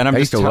great. Yeah, and I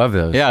used to love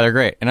those. Yeah, they're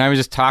great. And I would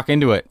just talk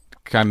into it,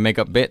 kind of make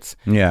up bits.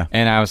 Yeah.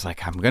 And I was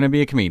like, I'm going to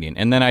be a comedian.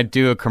 And then I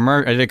did a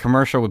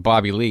commercial with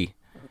Bobby Lee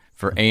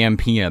for AM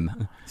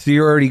PM. So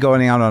you're already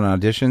going out on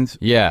auditions?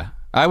 Yeah.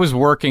 I was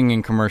working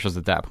in commercials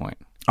at that point.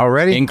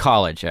 Already? In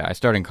college, yeah. I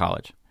started in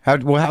college.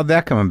 How'd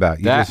that come about?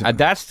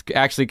 That's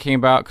actually came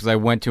about because I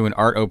went to an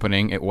art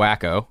opening at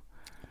Wacko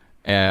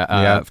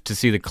to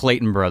see the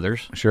Clayton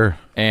Brothers. Sure.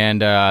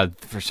 And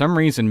for some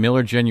reason,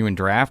 Miller Genuine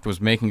Draft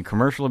was making a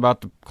commercial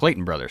about the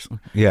Clayton Brothers.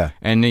 Yeah.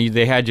 And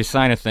they had you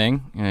sign a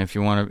thing, and if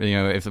you want to, you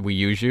know, if we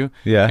use you.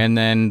 Yeah. And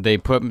then they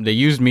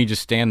used me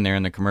just standing there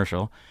in the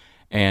commercial,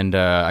 and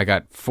I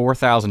got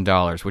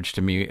 $4,000, which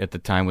to me at the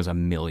time was $1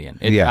 million.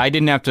 I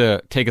didn't have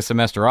to take a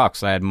semester off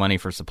because I had money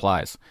for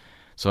supplies,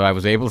 so I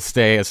was able to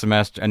stay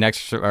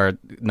or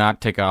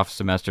not take off a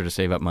semester to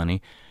save up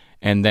money,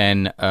 and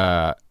then.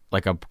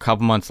 Like a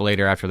couple months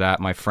later after that,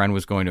 my friend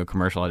was going to a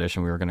commercial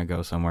audition. We were going to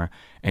go somewhere.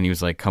 And he was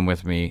like, come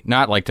with me.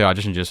 Not like to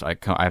audition, just I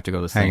have to go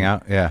to this thing. Hang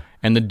out, yeah.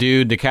 And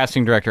the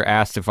casting director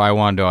asked if I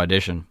wanted to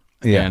audition.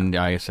 Yeah. And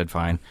I said,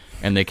 fine.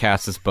 And they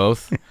cast us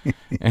both.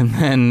 And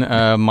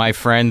then my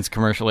friend's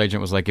commercial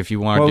agent was like, if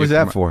you want to do... What was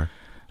that for?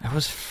 That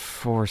was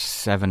for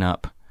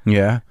 7-Up.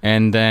 Yeah.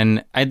 And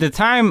then at the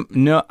time,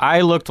 no,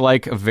 I looked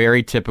like a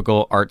very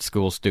typical art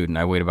school student.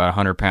 I weighed about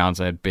 100 pounds.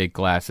 I had big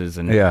glasses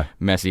and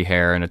messy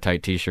hair and a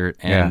tight T-shirt.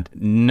 And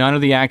none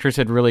of the actors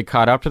had really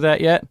caught up to that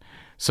yet.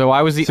 So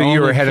I was the only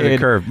you were ahead of the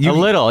curve. A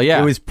little,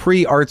 yeah. It was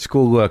pre-art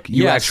school look.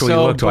 You actually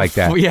looked like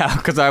that. Yeah,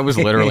 because I was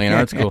literally in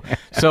art school.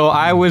 So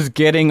I was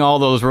getting all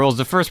those roles.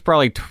 The first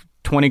probably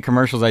 20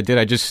 commercials I did,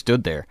 I just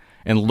stood there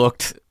and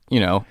looked... You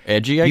know,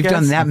 edgy, I guess.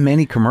 You've done that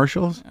many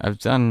commercials? I've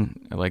done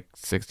like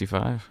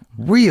 65.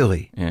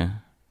 Really? Yeah.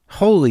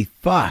 Holy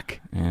fuck.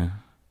 Yeah.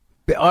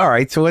 All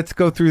right, so let's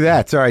go through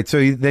that. All right,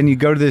 so then you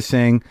go to this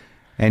thing,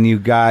 and then you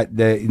got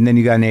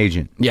an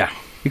agent. Yeah.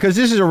 Because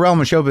this is a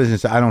realm of show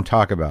business that I don't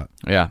talk about.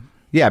 Yeah.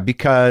 Yeah,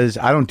 because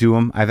I don't do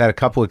them. I've had a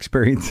couple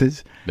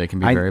experiences. They can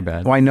be very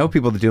bad. Well, I know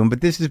people that do them, but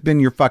this has been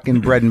your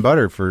fucking bread and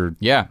butter for...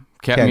 Yeah,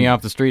 kept me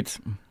off the streets.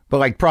 But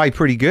like probably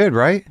pretty good,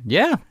 right?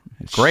 Yeah.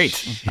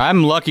 Great.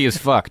 I'm lucky as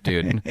fuck,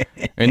 dude.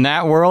 In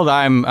that world,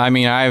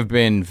 I've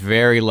been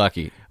very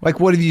lucky. Like,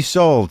 what have you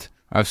sold?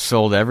 I've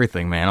sold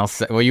everything, man.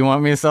 Well, you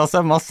want me to sell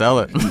something? I'll sell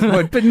it.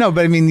 but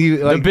I mean,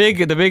 you like...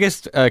 the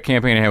biggest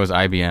campaign I had was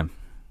IBM.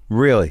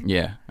 Really?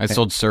 Yeah, I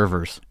sold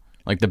servers,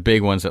 like the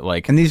big ones that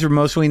like. And these are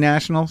mostly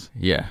nationals?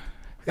 Yeah.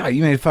 God,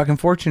 you made a fucking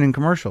fortune in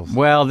commercials.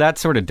 Well, that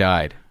sort of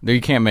died. You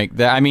can't make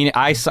that. I mean,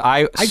 I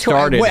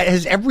started.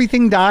 Has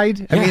everything died?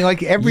 Yeah. I mean,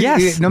 like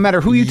no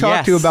matter who you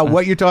talk to about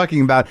what you're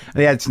talking about,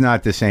 that's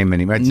not the same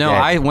anymore. It's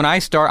dead. When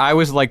I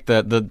was like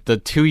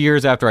the 2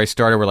 years after I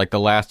started were like the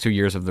last 2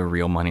 years of the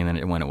real money, and then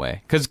it went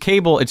away. Because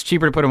cable, it's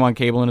cheaper to put them on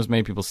cable, and as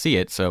many people see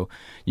it, so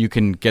you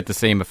can get the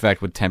same effect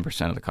with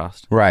 10% of the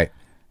cost. Right.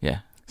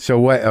 Yeah. So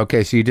what?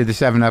 Okay, so you did the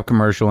 7-Up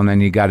commercial, and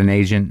then you got an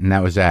agent, and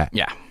that was that.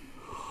 Yeah.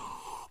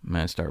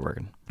 Man, started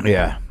working.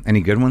 Yeah. Any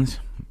good ones?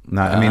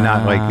 Not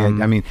like.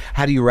 I mean,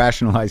 how do you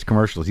rationalize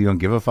commercials? You don't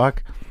give a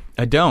fuck?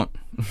 I don't.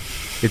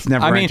 It's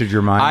never entered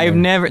your mind. I've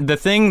never. The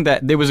thing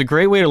that there was a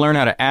great way to learn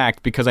how to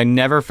act because I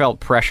never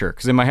felt pressure.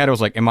 Because in my head I was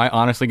like, "Am I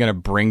honestly going to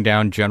bring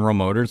down General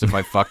Motors if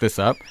I fuck this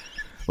up?"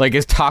 Like,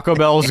 is Taco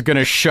Bell's going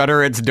to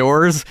shutter its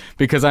doors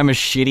because I'm a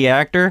shitty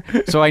actor?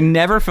 So I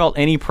never felt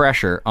any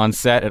pressure on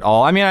set at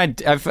all. I mean,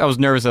 I was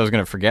nervous I was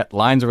going to forget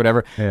lines or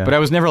whatever, but I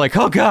was never like,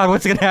 oh, God,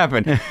 what's going to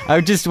happen?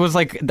 I just was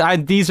like,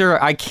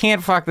 I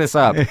can't fuck this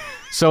up.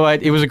 So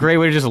it was a great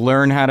way to just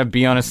learn how to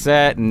be on a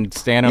set and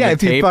stand on the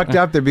tape. Yeah, if you fucked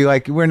up, they'd be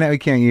like, we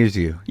can't use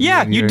you.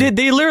 Yeah, you did.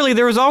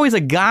 There was always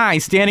a guy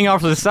standing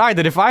off to the side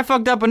that if I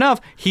fucked up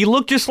enough, he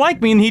looked just like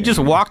me and he'd just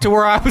walk to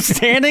where I was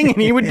standing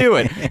and he would do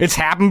it. It's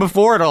happened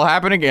before. It'll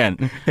happen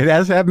again. It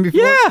has happened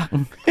before? Yeah.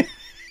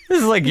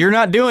 This is like, you're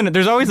not doing it.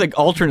 There's always like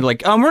alternate,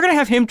 like, we're going to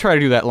have him try to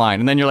do that line.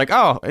 And then you're like,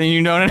 oh, and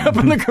you don't end up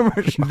in the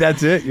commercial.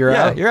 That's it? You're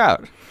out? Yeah, you're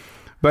out.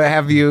 But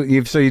have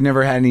you've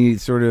never had any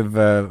sort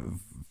of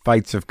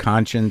fights of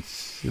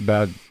conscience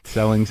about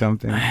selling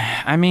something?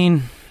 I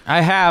mean,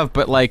 I have,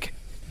 but like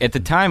at the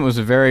time it was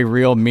a very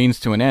real means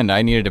to an end.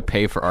 I needed to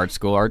pay for art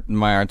school.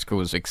 My art school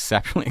was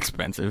exceptionally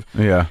expensive.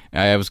 Yeah.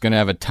 I was going to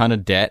have a ton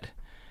of debt.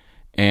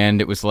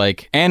 And it was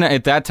like, and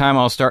at that time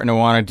I was starting to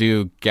want to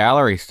do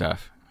gallery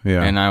stuff.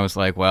 Yeah. And I was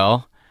like,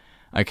 well,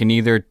 I can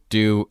either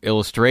do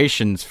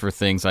illustrations for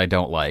things I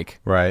don't like.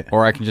 Right.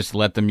 Or I can just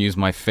let them use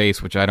my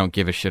face, which I don't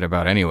give a shit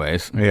about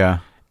anyways. Yeah.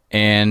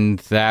 And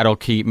that'll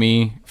keep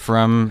me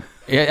from...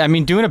 I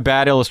mean, doing a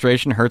bad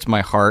illustration hurts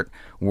my heart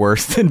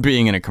worse than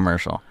being in a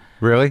commercial.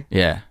 Really?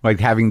 Yeah.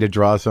 Like having to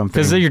draw something?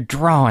 Because you're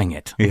drawing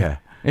it. Yeah.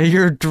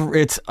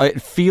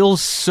 It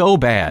feels so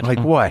bad. Like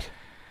what?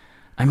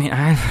 I mean,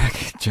 I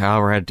had a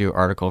job where I had to do an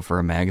article for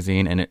a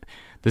magazine, and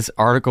This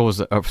article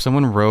was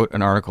someone wrote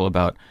an article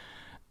about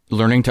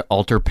learning to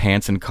alter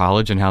pants in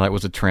college and how that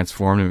was a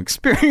transformative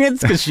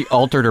experience because she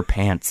altered her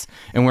pants.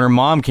 And when her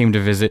mom came to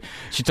visit,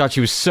 she thought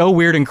she was so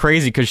weird and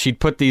crazy because she'd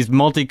put these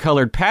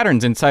multicolored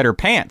patterns inside her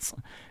pants.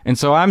 And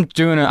so I'm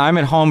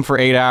at home for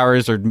 8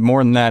 hours or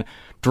more than that,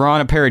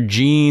 drawing a pair of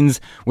jeans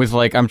with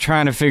I'm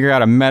trying to figure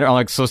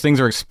out so things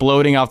are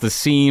exploding off the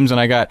seams, and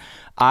I got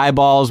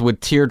eyeballs with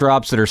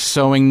teardrops that are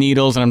sewing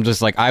needles, and I'm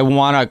just I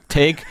want to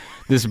take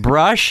this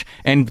brush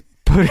and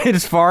put it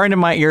as far into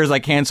my ear as I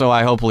can, so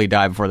I hopefully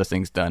die before this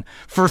thing's done.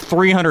 For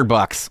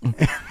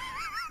 $300.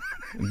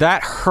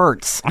 That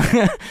hurts.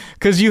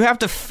 Because you have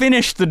to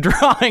finish the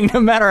drawing no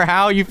matter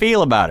how you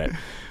feel about it.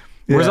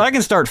 Whereas I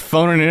can start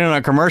phoning it in on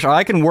a commercial.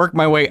 I can work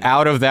my way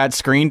out of that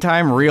screen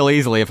time real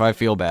easily if I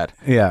feel bad.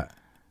 Yeah.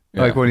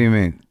 Like, what do you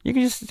mean? You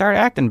can just start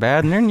acting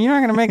bad, and then you're not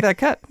going to make that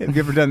cut. Have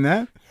you ever done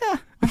that? Yeah.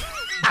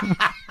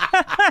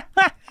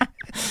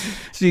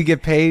 So you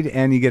get paid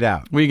and you get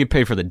out. Well, you get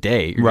paid for the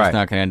day. You're just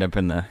not going to end up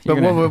in the...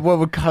 But what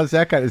would cause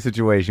that kind of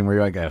situation where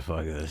you're like,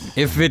 fuck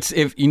this?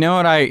 If you know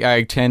what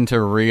I tend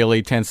to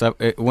really tense up?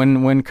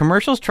 When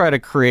commercials try to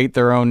create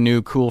their own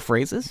new cool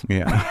phrases.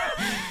 Yeah.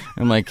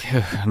 I'm like,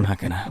 I'm not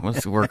going to...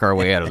 Let's work our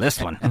way out of this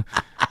one.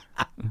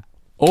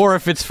 Or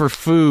if it's for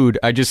food,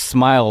 I just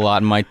smile a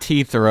lot, and my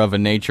teeth are of a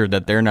nature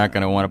that they're not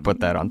going to want to put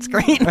that on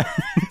screen.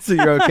 So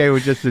you're okay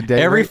with just a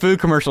day? Every food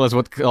commercial is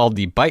what's called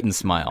the bite and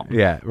smile.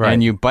 Yeah, right.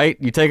 And you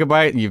take a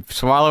bite, and you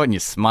swallow it, and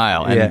you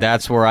smile. And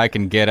that's where I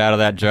can get out of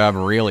that job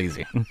real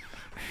easy.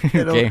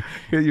 Your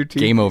teeth,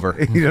 game over.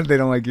 They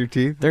don't like your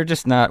teeth? They're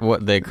just not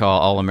what they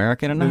call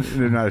all-American enough.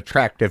 They're not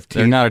attractive teeth.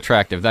 They're not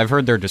attractive. I've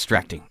heard they're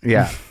distracting.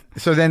 Yeah.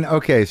 So then,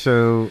 okay,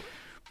 so...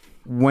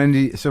 When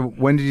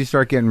did you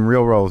start getting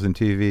real roles in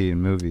TV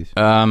and movies?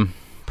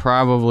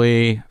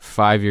 Probably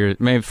 5 years,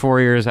 maybe 4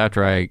 years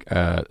after I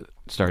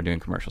started doing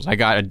commercials. I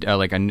got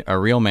a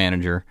real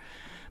manager.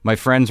 My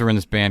friends were in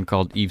this band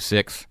called Eve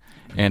 6,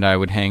 and I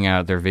would hang out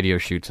at their video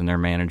shoots, and their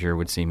manager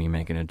would see me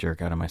making a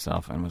jerk out of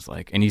myself, and was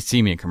like, and he'd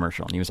see me in a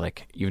commercial, and he was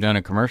like, "You've done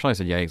a commercial?" I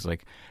said, "Yeah." He's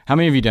like, "How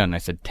many have you done?" And I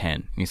said, 10.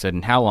 And he said,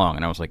 "And how long?"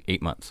 And I was like,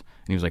 8 months.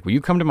 And he was like, "Will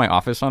you come to my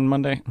office on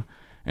Monday?"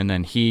 And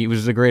then he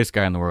was the greatest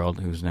guy in the world,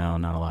 who's now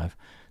not alive,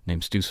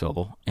 named Stu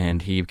Sobel,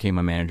 and he became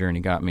my manager, and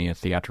he got me a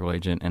theatrical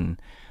agent,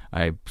 and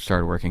I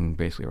started working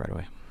basically right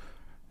away.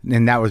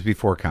 And that was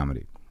before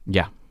comedy?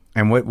 Yeah.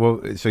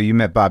 And so you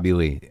met Bobby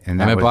Lee?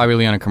 And I met Bobby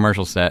Lee on a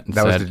commercial set. And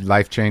that was a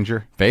life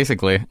changer?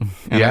 Basically.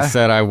 And I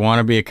said, I want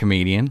to be a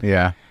comedian.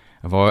 Yeah.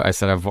 I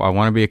said, I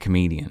want to be a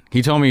comedian.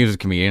 He told me he was a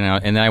comedian,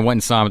 and then I went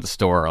and saw him at the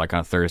store on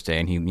a Thursday,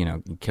 and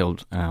he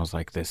killed, and I was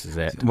like, this is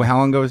it. Well, how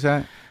long ago was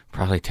that?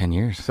 Probably 10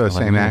 years. So the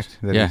same act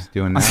that he's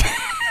doing now?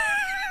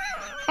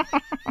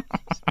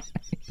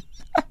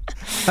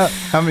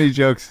 How many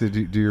jokes do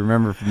you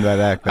remember from that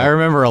act? I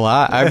remember a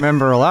lot. I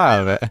remember a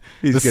lot of it.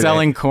 The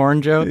selling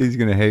corn joke. He's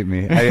going to hate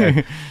me.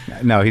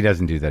 No, he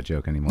doesn't do that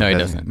joke anymore. No, he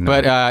doesn't. No.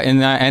 But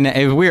and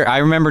it was weird. I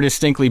remember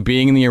distinctly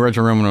being in the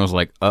original room, and I was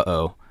like,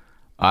 "Uh-oh,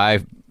 I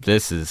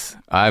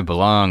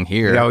belong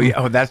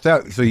here." That's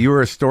that. So you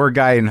were a store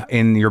guy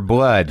in your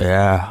blood.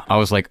 Yeah. I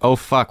was like, "Oh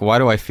fuck, why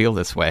do I feel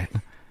this way?"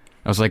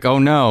 I was like, "Oh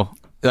no."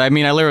 I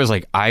mean, I literally was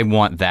like, "I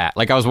want that."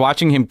 Like I was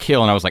watching him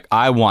kill, and I was like,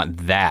 "I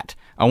want that.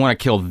 I want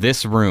to kill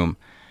this room."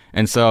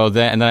 And so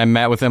then I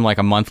met with him like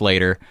a month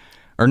later,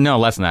 or no,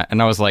 less than that.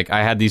 And I was like,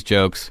 I had these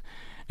jokes,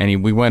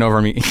 and we went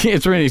over me.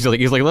 It's really easy.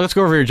 He's like, "Let's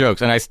go over your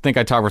jokes." And I think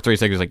I talked for 3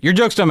 seconds. He's like, "Your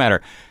jokes don't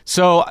matter.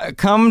 So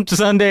come to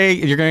Sunday.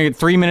 You're going to get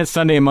 3 minutes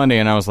Sunday and Monday."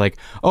 And I was like,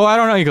 "Oh, I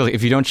don't know." He goes,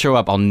 "If you don't show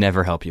up, I'll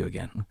never help you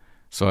again."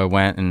 So I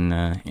went,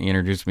 and he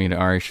introduced me to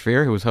Ari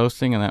Shaffir, who was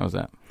hosting, and that was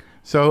that.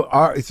 So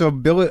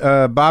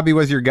Bobby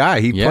was your guy.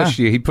 He pushed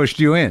you. He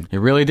pushed you in. He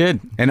really did.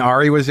 And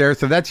Ari was there.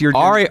 So that's your...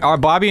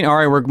 Bobby and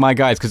Ari were my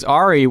guys, because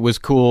Ari was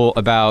cool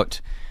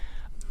about...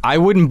 I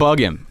wouldn't bug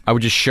him. I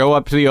would just show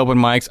up to the open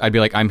mics. I'd be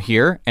like, "I'm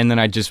here," and then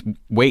I'd just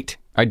wait.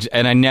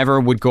 And I never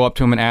would go up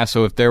to him and ask.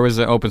 So if there was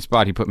an open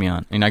spot, he put me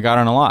on, and I got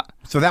on a lot.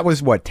 So that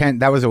was what, 10?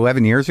 That was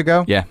 11 years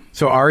ago. Yeah.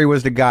 So Ari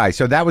was the guy.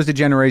 So that was the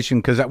generation,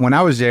 because when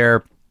I was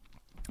there,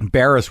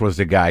 Barris was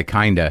the guy,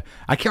 kinda.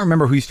 I can't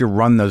remember who used to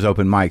run those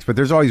open mics, but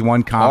there's always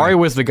one comic. Ari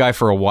was the guy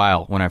for a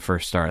while when I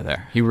first started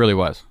there. He really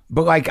was.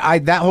 But like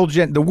that whole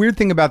the weird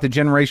thing about the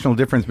generational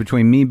difference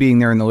between me being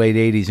there in the late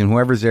 80s and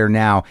whoever's there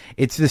now,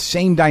 it's the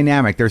same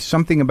dynamic. There's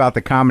something about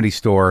the Comedy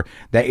Store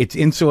that it's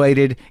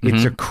insulated. Mm-hmm.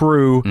 It's a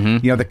crew.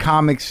 Mm-hmm. The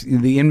comics,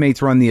 the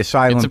inmates run the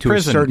asylum it's a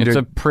prison. It's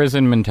a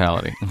prison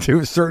mentality to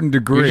a certain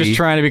degree. You're just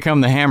trying to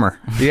become the Hammer.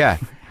 Yeah.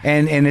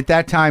 And at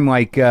that time,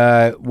 like,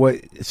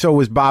 so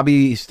was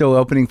Bobby still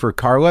opening for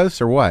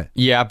Carlos or what?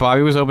 Yeah,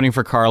 Bobby was opening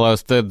for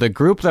Carlos. The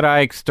group that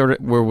I started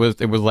was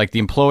like the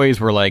employees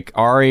were like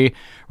Ari,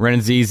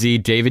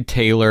 Renazizi, David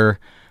Taylor,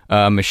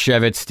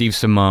 Mashevitz, Steve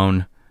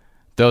Simone,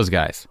 those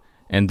guys.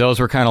 And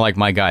those were kind of like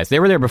my guys. They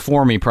were there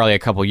before me probably a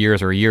couple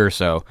years or a year or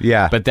so.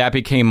 Yeah. But that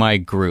became my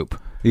group.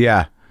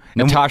 Yeah.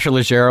 Natasha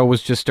Leggero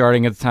was just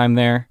starting at the time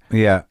there.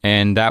 Yeah.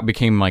 And that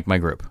became like my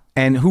group.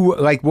 And who,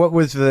 like, what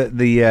was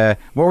what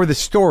were the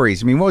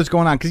stories? I mean, what was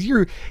going on? Because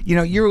you're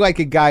like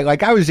a guy,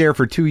 like I was there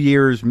for 2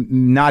 years,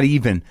 not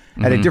even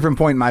at a different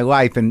point in my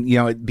life. And,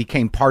 it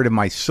became part of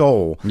my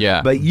soul.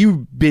 Yeah. But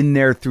you've been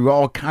there through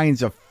all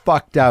kinds of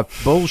fucked up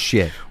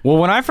bullshit. Well,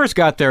 when I first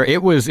got there,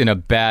 it was in a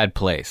bad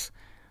place.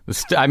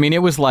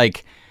 It was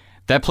like,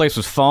 that place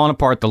was falling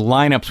apart. The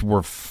lineups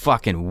were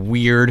fucking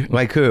weird.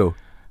 Like who?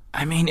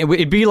 I mean,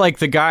 it'd be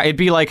like it'd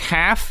be like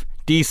half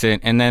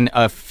decent and then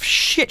a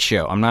shit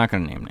show. I'm not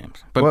going to name names.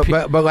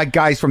 But like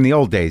guys from the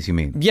old days, you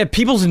mean? Yeah,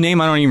 people's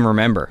name I don't even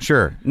remember.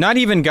 Sure. Not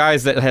even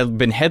guys that have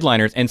been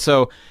headliners. And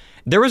so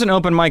there was an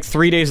open mic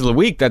 3 days of the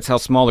week. That's how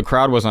small the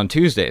crowd was on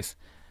Tuesdays.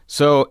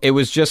 So it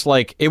was just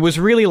like, it was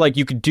really like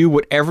you could do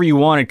whatever you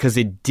wanted because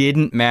it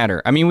didn't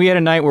matter. I mean, we had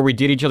a night where we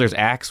did each other's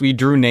acts. We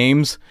drew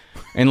names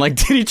and like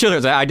did each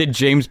other's. I did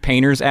James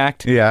Payner's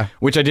act. Yeah.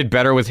 Which I did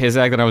better with his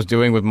act than I was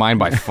doing with mine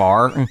by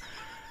far.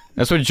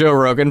 That's what Joe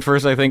Rogan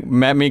first, I think,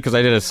 met me because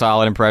I did a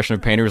solid impression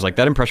of Painter. He was like,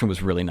 that impression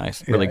was really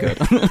nice. Really good.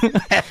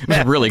 It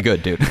was really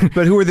good, dude.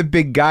 But who were the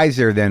big guys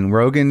there then?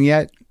 Rogan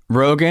yet?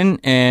 Rogan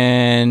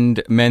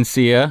and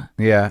Mencia.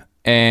 Yeah.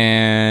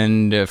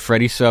 And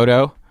Freddie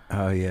Soto.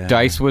 Oh, yeah.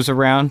 Dice was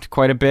around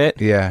quite a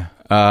bit. Yeah.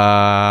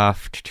 But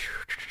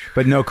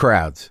no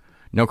crowds.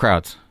 No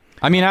crowds.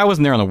 I mean, I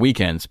wasn't there on the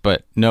weekends,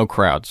 but no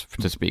crowds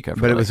to speak of.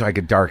 But really. It was like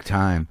a dark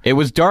time. It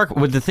was dark.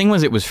 But the thing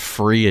was, it was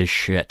free as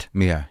shit.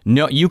 Yeah.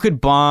 No, you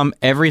could bomb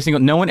every single.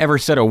 No one ever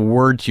said a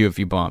word to you if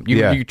you bombed. You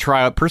could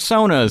try out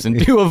personas and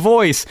do a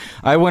voice.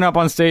 I went up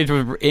on stage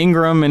with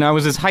Ingram, and I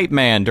was his hype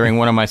man during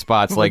one of my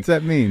spots. What's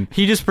that mean?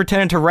 He just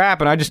pretended to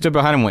rap, and I just stood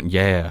behind him and went,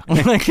 "Yeah."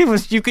 Like it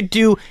was. You could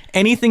do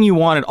anything you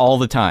wanted all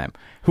the time.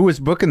 Who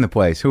was booking the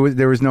place?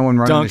 There was no one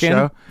running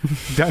Duncan. the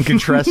show? Duncan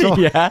Tressel?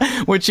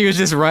 Yeah, which he was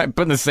just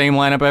putting the same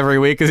lineup every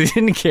week because he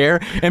didn't care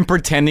and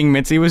pretending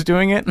Mitzi was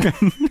doing it.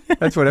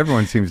 That's what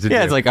everyone seems to do.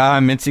 Yeah, it's like,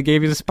 Mitzi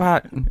gave you the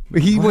spot.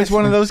 He was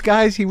one of those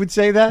guys, he would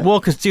say that? Well,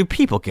 because, dude,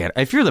 people get it.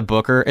 If you're the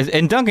booker,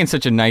 and Duncan's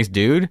such a nice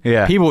dude,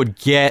 yeah. People would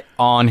get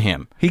on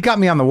him. He got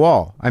me on the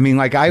wall. I mean,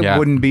 like, I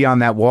wouldn't be on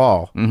that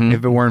wall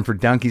if it weren't for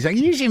Duncan. He's like,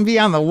 you shouldn't be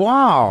on the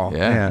wall.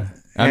 Yeah.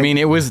 I mean,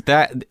 it was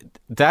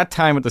that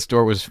time at the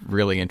store was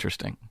really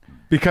interesting.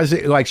 Because,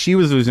 like, she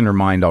was losing her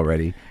mind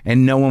already,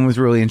 and no one was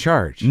really in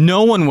charge.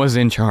 No one was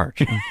in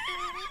charge.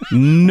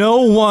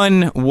 No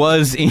one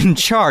was in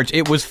charge.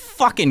 It was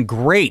fucking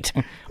great.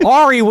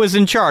 Ari was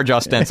in charge,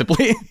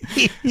 ostensibly.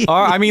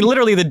 I mean,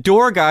 literally, the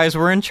door guys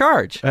were in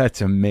charge. That's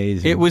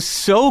amazing. It was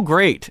so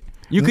great.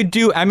 You could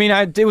do, I mean,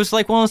 it was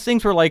like one of those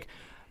things where, like,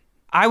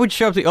 I would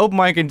show up to the open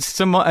mic and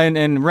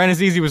Ren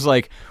Azizi was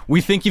like, we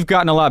think you've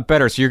gotten a lot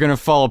better, so you're going to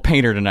follow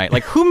Painter tonight.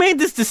 Like, who made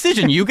this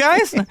decision? You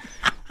guys?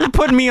 They're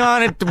putting me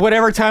on at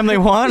whatever time they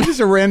want. Just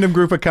a random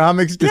group of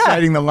comics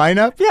deciding the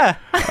lineup? Yeah.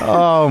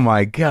 Oh,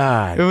 my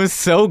God. It was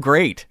so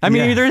great. I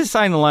mean, they're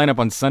deciding the lineup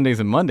on Sundays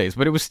and Mondays,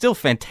 but it was still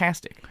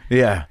fantastic.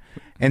 Yeah.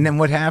 And then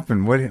what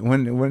happened?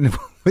 When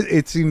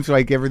it seems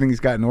like everything's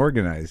gotten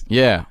organized.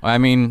 Yeah. I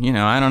mean,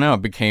 I don't know.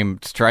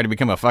 It tried to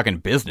become a fucking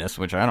business,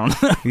 which I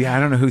don't know. Yeah, I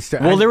don't know who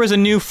started. Well, there was a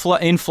new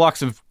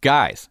influx of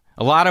guys.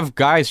 A lot of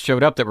guys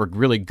showed up that were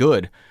really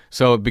good.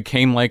 So it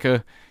became like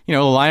the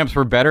lineups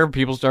were better.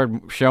 People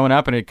started showing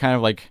up, and it kind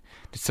of like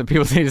some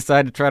people they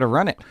decided to try to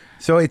run it.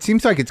 So it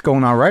seems like it's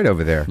going all right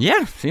over there.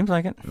 Yeah, seems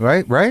like it.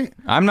 Right?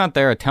 I'm not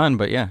there a ton,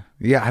 but yeah.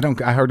 Yeah,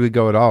 I hardly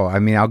go at all. I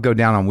mean, I'll go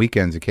down on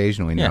weekends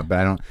occasionally now,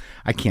 but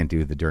I can't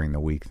do the during the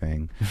week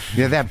thing.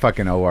 Yeah, that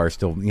fucking OR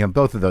still,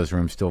 both of those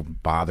rooms still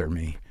bother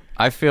me.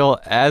 I feel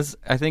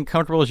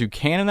comfortable as you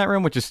can in that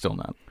room, which is still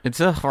not.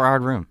 It's a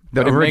hard room.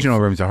 The original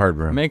room's a hard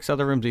room. It makes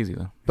other rooms easy,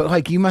 though. But,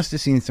 like, you must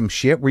have seen some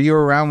shit. Were you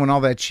around when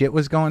all that shit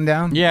was going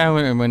down? Yeah,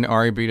 when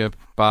Ari beat up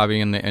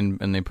Bobby and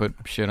they put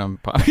shit on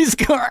Bobby's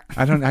car.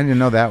 I didn't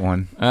know that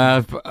one.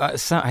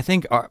 I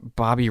think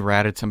Bobby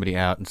ratted somebody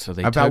out, and so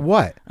they About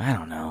what? I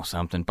don't know,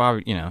 something.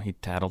 Bobby, he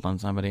tattled on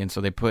somebody, and so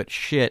they put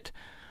shit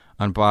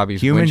on Bobby's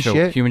human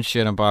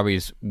shit on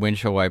Bobby's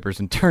windshield wipers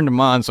and turned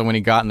them on. So when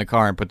he got in the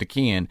car and put the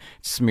key in, it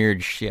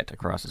smeared shit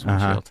across his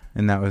windshield.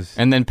 And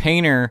then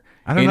Painter,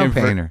 I don't know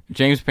Painter.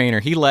 James Painter,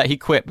 he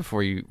quit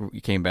before you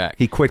came back.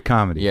 He quit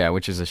comedy. Yeah,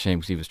 which is a shame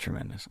because he was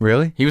tremendous.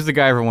 Really? He was the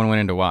guy everyone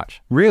went in to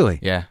watch. Really?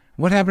 Yeah.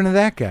 What happened to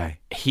that guy?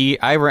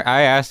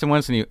 I asked him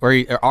once,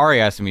 Ari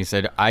asked him. He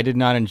said, "I did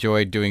not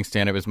enjoy doing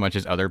stand-up as much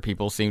as other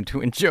people seem to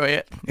enjoy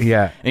it."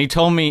 Yeah. And he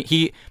told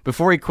me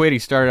before he quit, he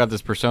started out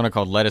this persona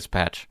called Lettuce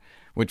Patch,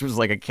 which was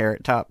like a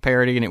Carrot Top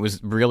parody, and it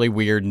was really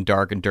weird and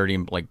dark and dirty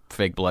and like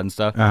fake blood and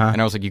stuff. And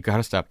I was like, "You got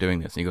to stop doing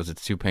this." And he goes,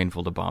 "It's too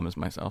painful to bomb as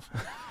myself."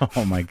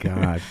 Oh my God.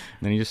 And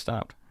then he just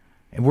stopped.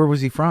 And where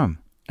was he from?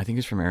 I think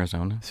he's from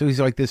Arizona. So he's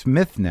like this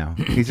myth now.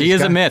 He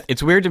is a myth.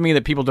 It's weird to me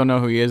that people don't know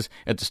who he is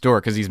at the store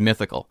because he's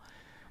mythical.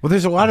 Well,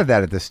 there's a lot of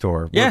that at the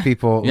store. Where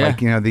people,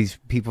 these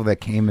people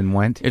that came and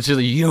went. It's just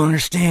like, you don't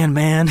understand,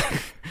 man.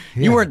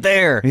 You weren't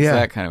there. Yeah. It's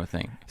that kind of a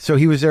thing. So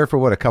he was there for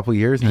what, a couple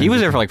years? He was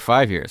there for like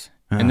 5 years.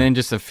 And then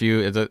just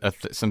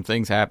some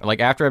things happened. Like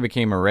after I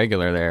became a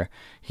regular there,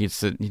 he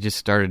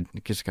just got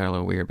a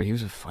little weird, but he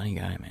was a funny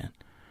guy, man.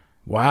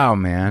 Wow,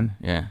 man.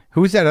 Yeah.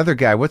 Who's that other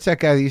guy? What's that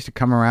guy that used to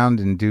come around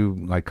and do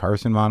like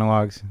Carson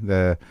monologues?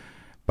 The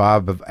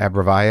Bob of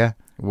Abravaya?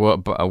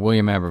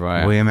 William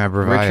Aberville. William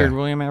Aberville. Richard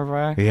William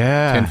Aberville?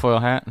 Yeah. Tinfoil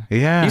hat?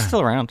 Yeah. He's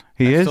still around.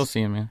 He I is? still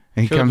see him, yeah.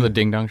 And he Shows up comes- to the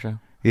Ding Dong Show.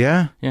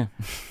 Yeah? Yeah.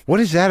 What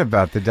is that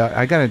about?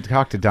 I got to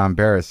talk to Don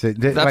Barris.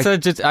 That's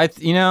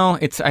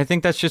I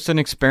think that's just an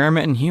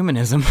experiment in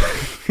humanism.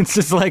 It's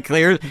just like,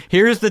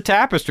 here's the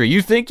tapestry.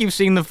 You think you've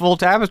seen the full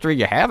tapestry.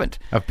 You haven't.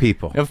 Of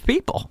people.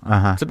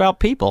 Uh-huh. It's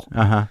about people.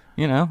 Uh-huh.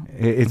 You know?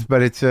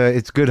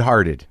 It's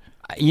good-hearted.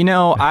 You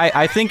know,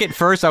 I think at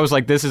first I was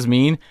like, this is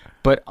mean.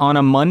 But on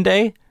a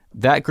Monday,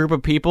 that group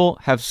of people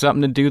have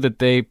something to do that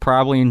they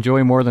probably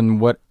enjoy more than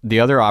what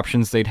the other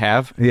options they'd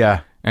have.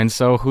 Yeah. And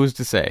so who's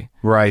to say?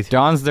 Right.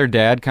 Don's their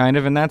dad, kind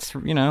of, and that's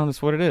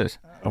what it is.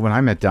 When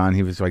I met Don,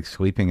 he was like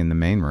sleeping in the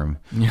main room.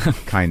 Yeah.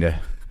 Kind of.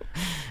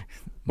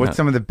 What's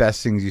some of the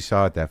best things you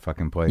saw at that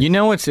fucking place? You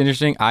know what's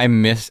interesting? I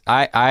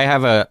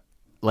have a,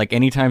 like,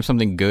 anytime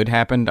something good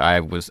happened,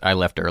 I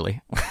left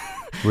early.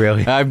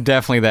 Really? I'm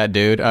definitely that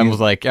dude. I was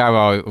like,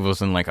 I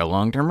was in like a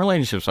long-term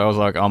relationship, so I was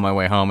like on my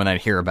way home and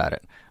I'd hear about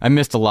it. I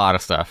missed a lot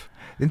of stuff.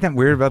 Isn't that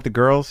weird about the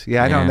girls?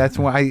 Yeah, I Yeah. don't. That's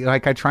why I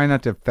try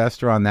not to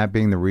fester on that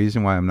being the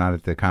reason why I'm not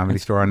at the Comedy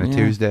Store on a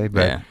Tuesday,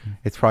 but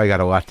it's probably got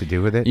a lot to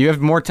do with it. You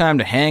have more time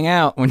to hang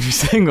out when you're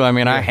single. I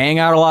mean, I hang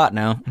out a lot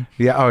now.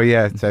 Yeah. Oh,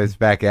 yeah. So it's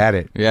back at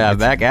it. Yeah,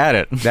 back at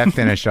it. That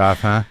finished off,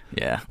 huh?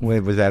 Yeah.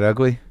 Wait, was that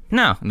ugly?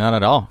 No, not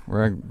at all.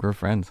 We're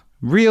friends.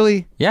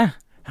 Really? Yeah.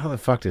 How the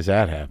fuck does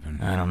that happen?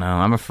 I don't know.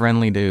 I'm a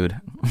friendly dude.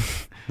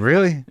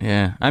 Really?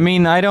 Yeah. I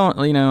mean, I don't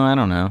know.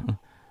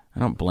 I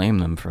don't blame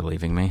them for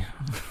leaving me.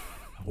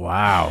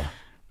 Wow.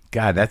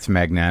 God, that's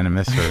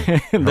magnanimous or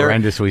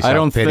horrendously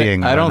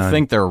self-pitying. I don't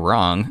think they're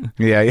wrong.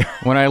 Yeah.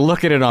 When I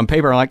look at it on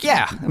paper, I'm like,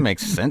 yeah, that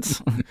makes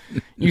sense.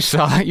 You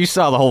saw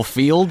the whole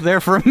field there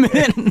for a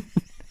minute.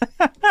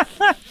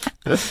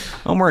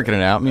 I'm working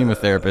it out. Me and my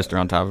therapist are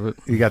on top of it.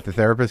 You got the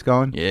therapist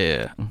going?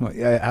 Yeah. Well,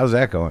 yeah. How's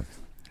that going?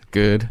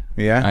 Good.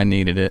 Yeah? I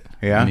needed it.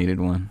 Yeah? I needed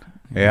one.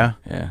 Yeah?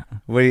 Yeah.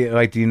 What do you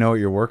like? Do you know what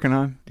you're working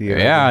on? Do you?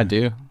 Yeah, I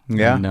do.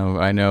 Yeah?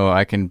 I know.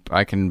 I can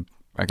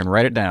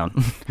write it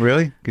down.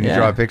 Really? Can you Yeah.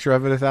 draw a picture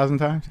of it 1,000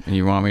 times? And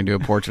you want me to do a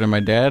portrait of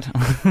my dad?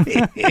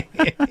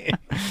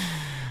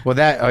 Well,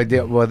 that I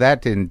did. Well,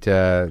 that didn't.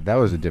 That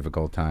was a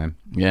difficult time.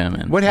 Yeah,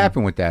 man. What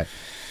happened with that?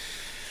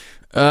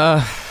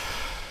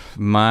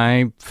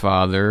 My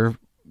father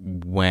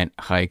went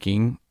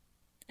hiking,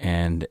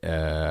 and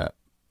a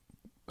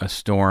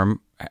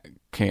storm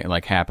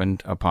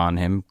happened upon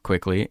him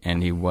quickly,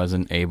 and he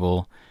wasn't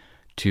able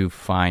to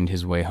find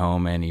his way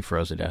home, and he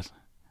froze to death.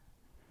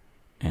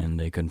 And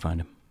they couldn't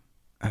find him.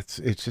 It's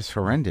just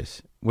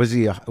horrendous. Was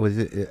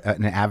it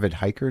an avid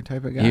hiker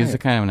type of guy? He was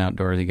kind of an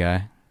outdoorsy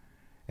guy.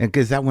 And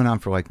because that went on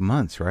for like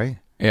months, right?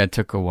 Yeah, it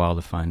took a while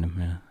to find him.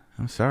 Yeah.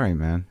 I'm sorry,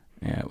 man.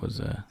 Yeah, it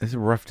was. It's a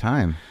rough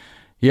time.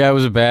 Yeah, it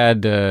was a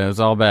bad. It was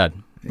all bad.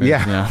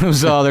 Yeah. It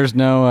was all. There's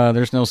no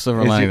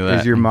silver lining to that.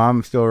 Is your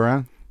mom still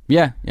around?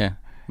 Yeah.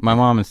 My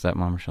mom and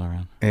stepmom are still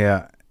around.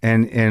 Yeah,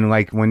 and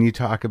like when you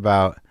talk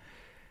about,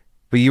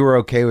 but you were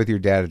okay with your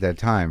dad at that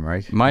time,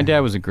 right? My dad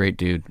was a great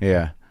dude.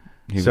 Yeah.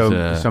 So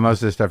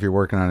most of the stuff you're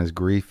working on is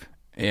grief.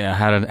 Yeah,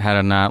 how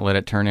to not let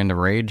it turn into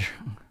rage.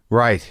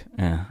 Right.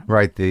 Yeah.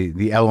 Right.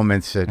 The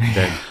elements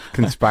that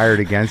conspired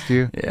against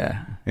you.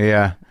 Yeah.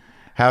 Yeah.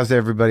 How's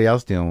everybody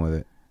else dealing with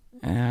it?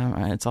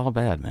 It's all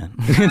bad, man.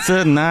 It's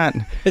not.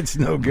 It's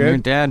no When your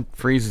good. dad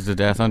freezes to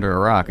death under a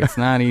rock, it's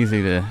not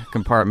easy to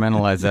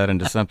compartmentalize that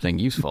into something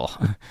useful.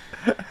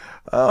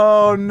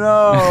 Oh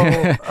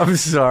no! I'm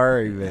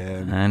sorry,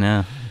 man. I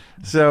know.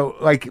 So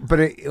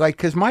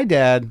because my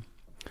dad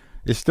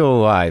is still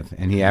alive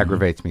and he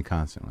aggravates me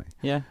constantly.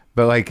 Yeah.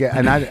 But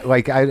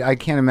I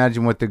can't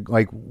imagine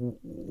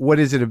what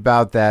is it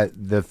about that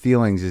the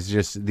feelings is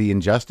just the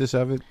injustice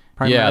of it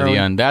primarily?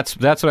 Yeah, that's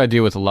what I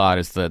deal with a lot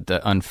is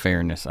the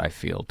unfairness I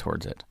feel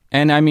towards it.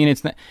 And I mean,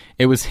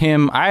 it was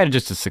him. I had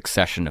just a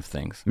succession of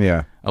things.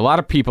 Yeah. A lot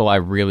of people I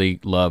really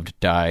loved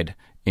died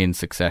in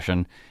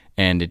succession,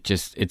 and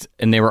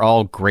and they were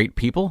all great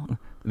people.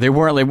 There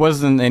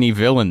wasn't any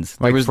villains.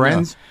 There Like was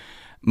friends?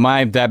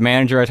 That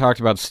manager I talked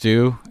about,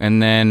 Stu,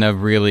 and then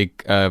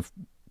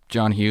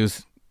John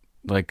Hughes,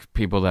 like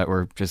people that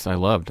were just I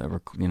loved. That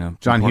were John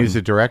important. Hughes,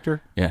 the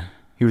director? Yeah.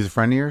 He was a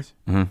friend of yours?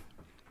 Mm-hmm.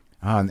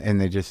 Oh, and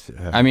they just...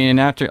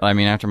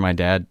 after my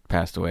dad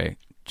passed away,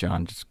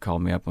 John just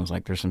called me up and was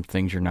like, there's some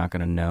things you're not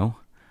going to know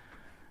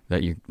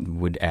that you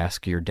would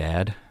ask your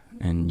dad,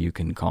 and you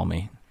can call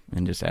me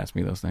and just ask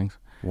me those things.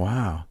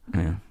 Wow.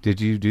 Yeah.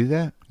 Did you do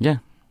that? Yeah.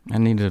 I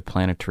needed to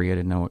plant a tree. I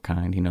didn't know what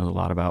kind. He knows a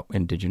lot about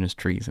indigenous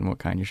trees and what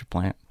kind you should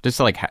plant.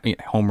 Just like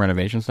home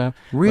renovation stuff.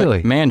 Really?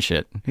 Like, man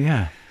shit.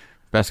 Yeah.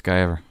 Best guy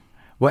ever.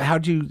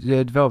 How'd you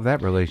develop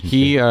that relationship?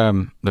 He,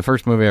 the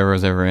first movie I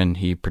was ever in,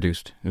 he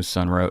produced. His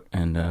son wrote,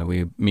 and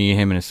me,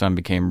 him, and his son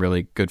became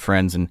really good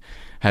friends and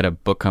had a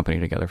book company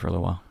together for a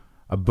little while.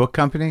 A book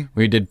company?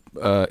 We did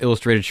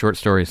illustrated short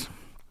stories.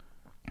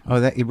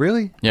 Oh, that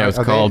really? Yeah, it was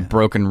called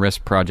Broken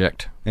Wrist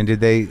Project. And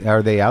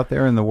are they out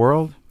there in the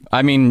world?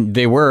 I mean,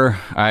 they were.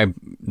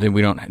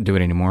 We don't do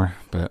it anymore,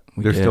 but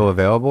They're did. still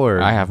available,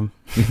 or I have them.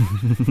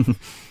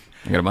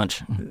 I got a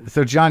bunch.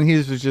 So John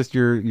Hughes was just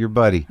your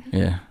buddy.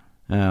 Yeah.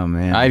 Oh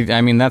man.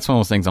 I mean, that's one of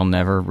those things I'll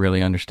never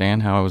really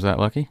understand how I was that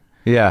lucky.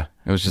 Yeah.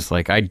 It was just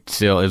like,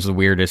 it was the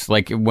weirdest.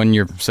 Like when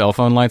your cell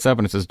phone lights up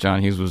and it says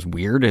John Hughes was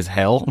weird as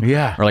hell.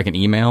 Yeah. Or like an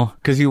email.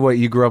 Because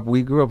we grew up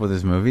with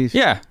his movies.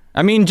 Yeah.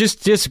 I mean,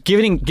 just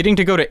getting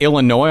to go to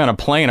Illinois on a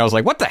plane, I was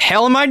like, what the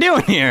hell am I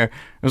doing here?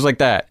 It was like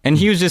that. And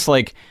he was just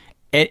like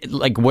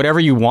whatever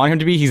you want him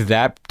to be, he's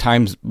that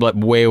times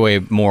way, way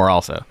more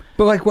also.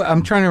 But like,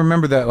 I'm trying to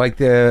remember that, like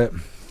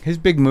his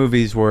big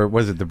movies were,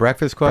 was it The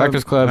Breakfast Club?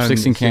 Breakfast Club,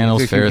 16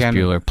 Candles, 16 Ferris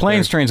Candles. Bueller.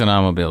 Planes, Trains, and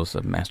Automobiles,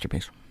 a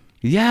masterpiece.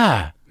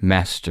 Yeah.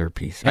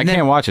 Masterpiece. And I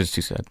can't watch it, it's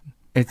too sad.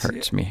 It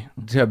hurts me.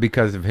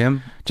 Because of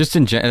him? Just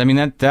I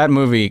mean, that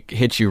movie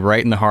hits you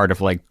right in the heart of,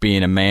 like,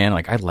 being a man.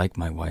 Like, I like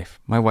my wife.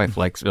 My wife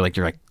likes, like,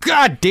 you're like,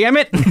 God damn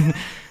it!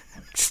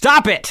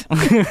 Stop it!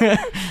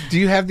 Do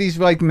you have these,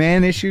 like,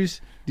 man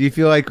issues? Do you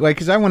feel like,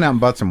 because I went out and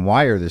bought some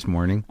wire this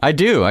morning. I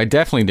do. I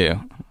definitely do.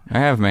 I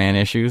have man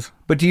issues.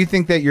 But do you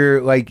think that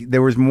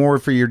there was more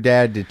for your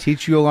dad to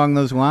teach you along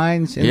those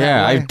lines?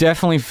 Yeah, I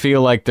definitely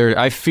feel like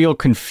I feel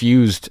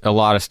confused a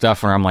lot of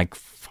stuff where I'm like,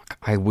 fuck,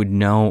 I would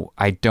know.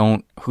 I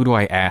don't, who do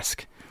I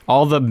ask?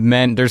 All the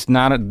men,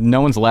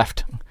 no one's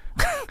left.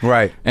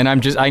 Right. And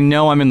I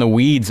know I'm in the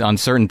weeds on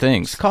certain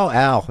things. Just call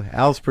Al.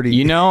 Al's pretty...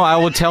 You know, I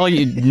will tell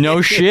you,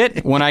 no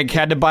shit, when I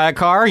had to buy a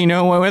car, you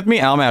know who went with me?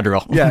 Al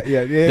Madrigal. Yeah.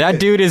 That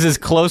dude is as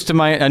close to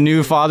a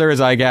new father as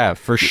I have,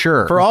 for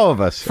sure. For all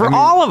of us.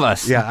 All of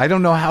us. Yeah, I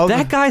don't know how...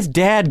 That guy's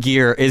dad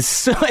gear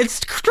is it's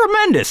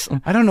tremendous.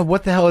 I don't know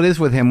what the hell it is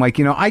with him. Like,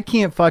 I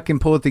can't fucking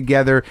pull it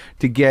together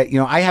to get,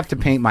 I have to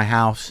paint my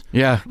house.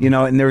 Yeah.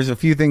 And there's a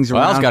few things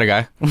around. Well, Al's got a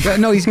guy.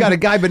 No, he's got a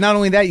guy, but not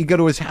only that, you go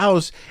to his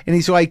house, and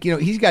he's like,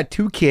 he's got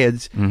 2 kids.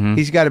 Mm-hmm.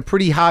 He's got a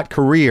pretty hot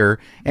career,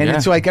 and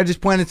it's like, I just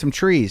planted some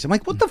trees. I'm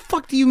like, what the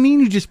fuck do you mean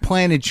you just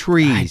planted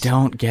trees? I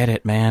don't get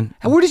it, man.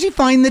 Where does he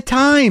find the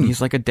time? He's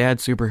like a dad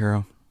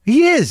superhero.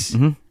 He is.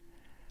 Mm-hmm.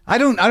 I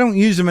don't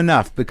use him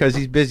enough because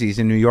he's busy. He's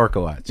in New York a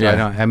lot. So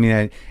yeah.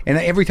 and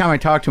every time I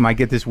talk to him, I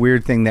get this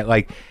weird thing that,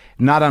 like,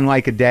 not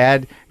unlike a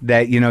dad,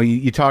 that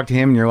you talk to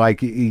him and you're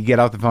like, you get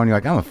off the phone, you're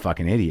like, I'm a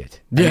fucking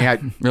idiot. Yeah.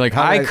 You're like,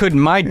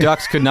 my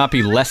ducks could not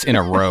be less in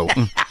a row.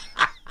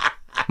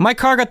 My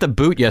car got the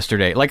boot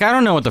yesterday. Like, I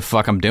don't know what the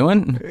fuck I'm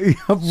doing.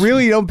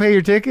 Really? You don't pay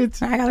your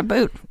tickets? I got a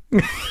boot.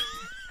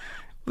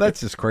 That's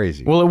just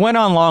crazy. Well, it went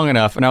on long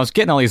enough, and I was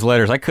getting all these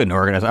letters. I couldn't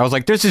organize. I was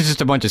like, this is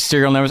just a bunch of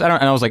serial numbers. And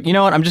I was like, you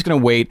know what? I'm just going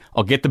to wait.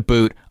 I'll get the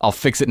boot. I'll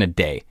fix it in a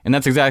day. And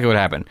that's exactly what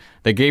happened.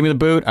 They gave me the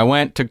boot. I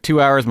went, took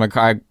 2 hours. My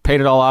car, I paid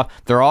it all off.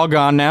 They're all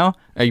gone now.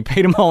 I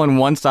paid them all in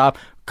one stop.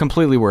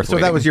 Completely worth it. So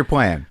that was your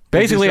plan?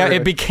 Basically,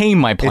 it became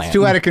my plan. It's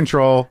too out of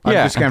control. I'm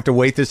just going to have to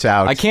wait this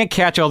out. I can't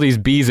catch all these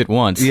bees at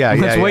once.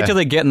 Let's wait till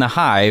they get in the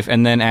hive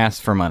and then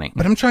ask for money.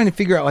 But I'm trying to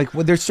figure out, like,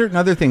 there's certain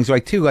other things,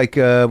 like, too, like,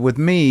 with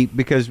me,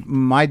 because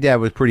my dad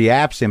was pretty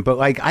absent, but,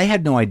 like, I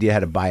had no idea how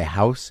to buy a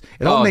house.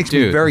 It all makes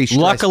me very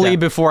stressed Luckily, out.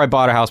 before I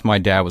bought a house, my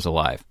dad was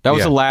alive. That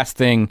was the last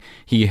thing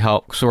he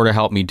helped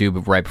me do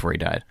right before he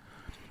died.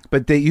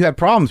 But you had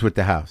problems with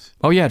the house.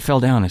 Oh, yeah, it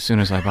fell down as soon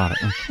as I bought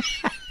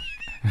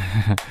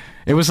it.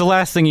 It was the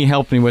last thing he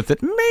helped me with.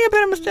 It may have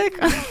been a mistake.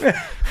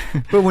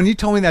 But when you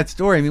told me that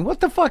story, I mean, what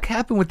the fuck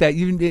happened with that?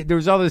 There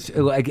was all this,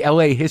 like,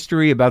 L.A.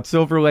 history about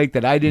Silver Lake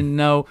that I didn't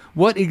know.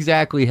 What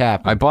exactly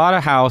happened? I bought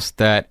a house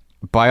that,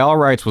 by all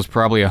rights, was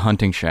probably a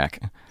hunting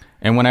shack.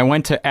 And when I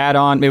went to add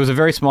on, it was a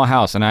very small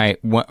house, and I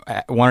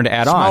wanted to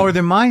add on. Smaller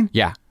than mine?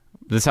 Yeah.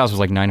 This house was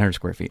like 900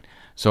 square feet.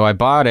 So I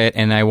bought it,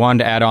 and I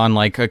wanted to add on,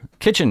 like, a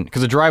kitchen,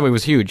 because the driveway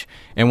was huge.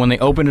 And when they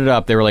opened it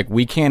up, they were like,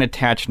 we can't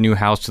attach new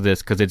house to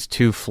this because it's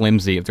too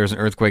flimsy. If there's an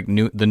earthquake,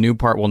 the new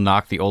part will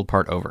knock the old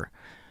part over.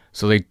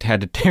 So they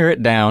had to tear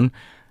it down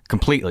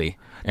completely.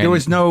 And There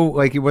was no,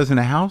 like, it wasn't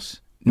a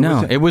house?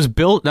 it was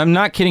built, I'm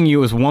not kidding you,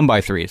 it was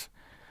 1x3s.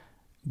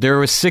 There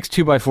was 6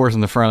 2x4s in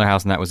the front of the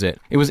house, and that was it.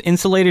 It was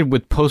insulated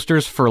with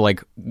posters for,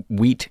 like,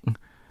 wheat.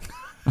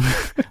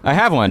 I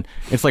have one.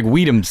 It's like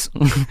Wheatums.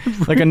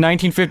 Like a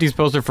 1950s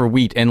poster for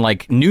wheat, and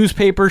like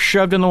newspapers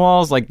shoved in the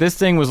walls. Like, this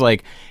thing was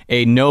like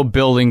a no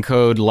building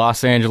code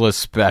Los Angeles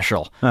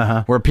special,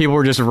 where people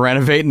were just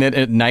renovating it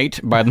at night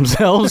by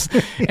themselves,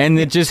 and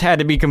it just had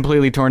to be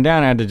completely torn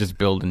down. I had to just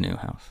build a new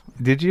house.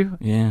 Did you?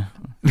 Yeah.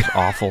 It was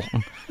awful.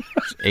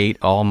 Just ate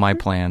all my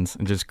plans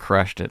and just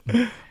crushed it.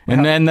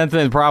 And then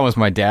the problem was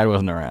my dad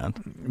wasn't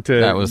around.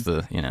 That was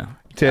the,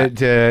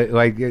 To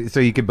like, so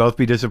you could both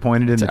be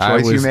disappointed in the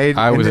choice you made?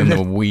 I was in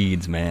the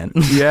weeds, man.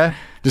 Yeah?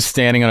 Just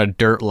standing on a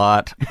dirt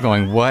lot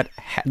going, what?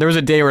 There was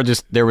a day where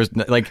there was,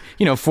 like,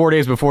 4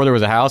 days before there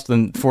was a house,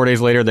 then 4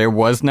 days later there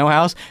was no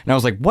house. And I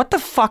was like, what the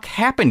fuck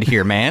happened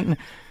here, man?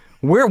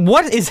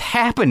 What is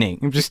happening?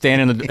 I'm just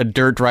standing in a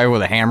dirt driveway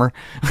with a hammer,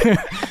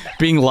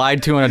 being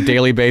lied to on a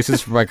daily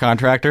basis by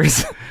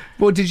contractors.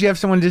 Well, did you have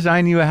someone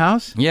design you a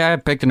house? Yeah, I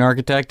picked an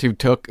architect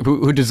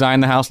who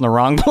designed the house in the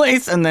wrong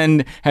place and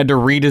then had to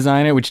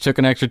redesign it, which took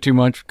an extra 2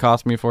 months,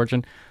 cost me a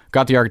fortune.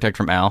 Got the architect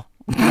from Al.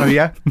 Oh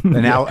yeah,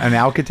 an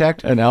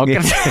architect. An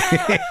architect.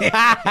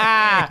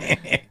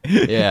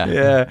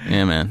 Yeah,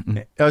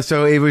 man. Oh,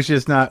 so it was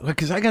just not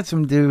because I got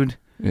some dude,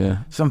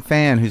 some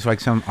fan who's like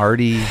some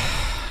arty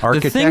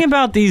architect. The thing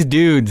about these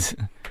dudes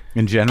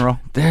in general,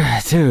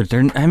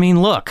 I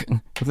mean, look,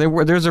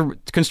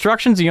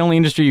 construction's the only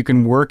industry you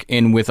can work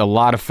in with a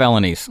lot of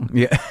felonies.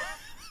 Yeah.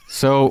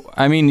 So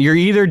I mean, you're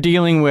either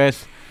dealing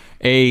with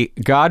a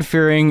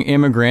God-fearing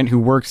immigrant who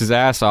works his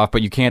ass off,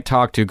 but you can't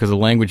talk to because of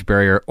the language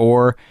barrier,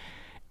 or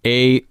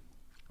a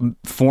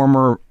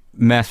former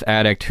meth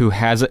addict who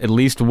has at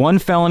least one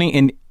felony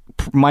and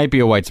might be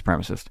a white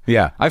supremacist.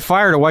 Yeah. I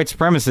fired a white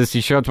supremacist.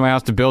 He showed up to my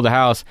house to build a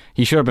house.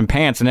 He showed up in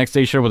pants. The next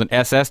day he showed up with an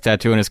SS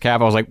tattoo in his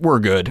cap. I was like, we're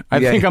good. I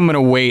think I'm going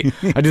to wait.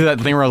 I did that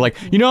thing where I was like,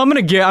 I'm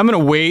going to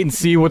wait and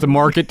see what the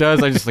market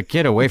does. I just like,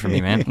 get away from me,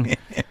 man.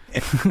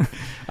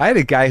 I had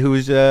a guy who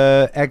was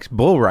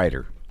ex-bull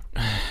rider.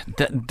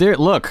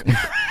 Look,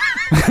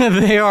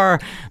 they are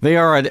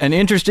an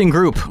interesting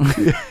group.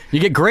 You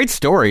get great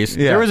stories.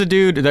 Yeah. There was a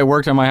dude that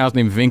worked on my house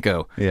named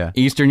Vinko. Yeah.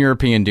 Eastern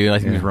European dude. I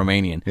think he was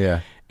Romanian.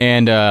 Yeah.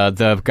 And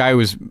the guy who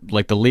was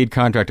like the lead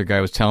contractor guy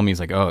was telling me, he's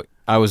like, oh,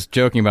 I was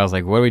joking about, I was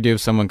like, what do we do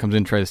if someone comes in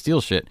and tries to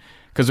steal shit?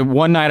 Because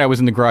one night I was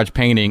in the garage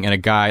painting and a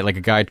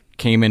guy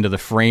came into the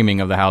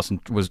framing of the house and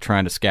was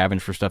trying to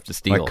scavenge for stuff to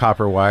steal. Like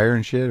copper wire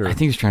and shit? Or? I think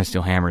he was trying to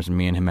steal hammers, and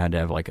me and him had to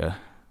have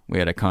we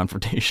had a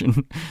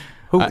confrontation.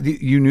 Who,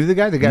 you knew the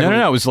guy? The guy?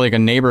 No. It was like a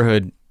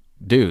neighborhood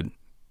dude.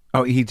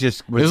 Oh, he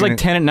just was. It was like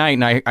 10 at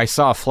night, and I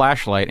saw a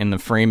flashlight in the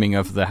framing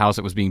of the house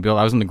that was being built.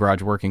 I was in the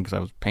garage working because I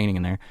was painting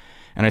in there,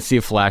 and I see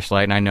a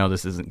flashlight, and I know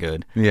this isn't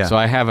good. Yeah. So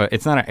I have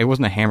it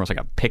wasn't a hammer, it was like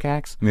a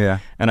pickaxe. Yeah.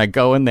 And I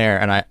go in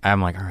there, and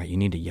I'm like, all right, you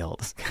need to yell at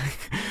this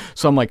guy.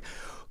 So I'm like,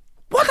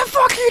 what the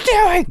fuck are you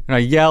doing? And I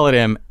yell at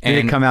him. And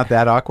did it come out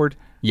that awkward?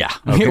 Yeah.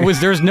 Okay.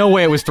 There's no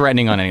way it was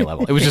threatening on any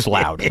level. It was just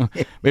loud.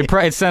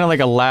 It sounded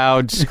like a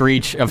loud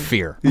screech of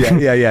fear.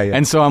 Yeah.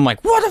 And so I'm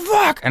like, what the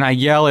fuck? And I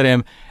yell at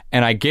him,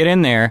 and I get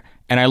in there,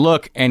 and I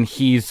look, and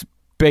he's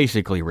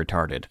basically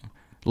retarded.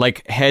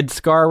 Like head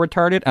scar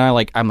retarded.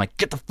 And I'm like,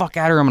 get the fuck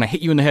out of here. I'm going to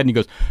hit you in the head. And he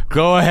goes,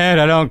 go ahead.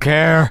 I don't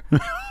care.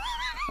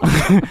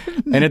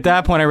 And at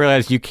that point, I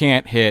realized you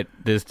can't hit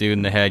this dude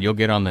in the head. You'll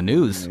get on the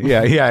news.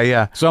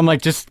 Yeah. So I'm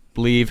like, just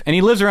leave. And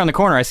he lives around the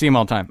corner. I see him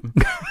all the time.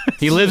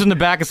 He lives in the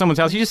back of someone's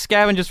house. He just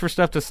scavenges for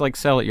stuff to like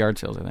sell at yard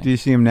sales, I think. Do you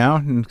see him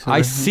now?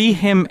 I see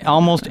him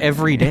almost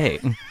every day.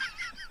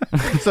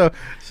 So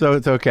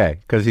it's okay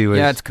because he was.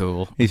 Yeah, it's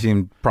cool. He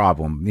seemed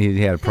problem.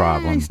 He had a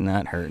problem. He's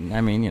not hurting.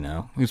 I mean,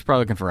 he's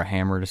probably looking for a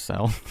hammer to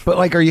sell. But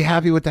like, are you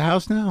happy with the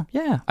house now?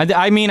 Yeah.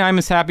 I mean, I'm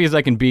as happy as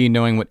I can be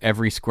knowing what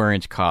every square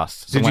inch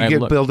costs. So Did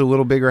you build a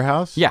little bigger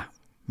house? Yeah.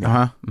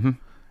 Mm-hmm.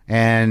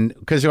 And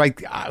because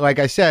like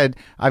I said,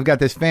 I've got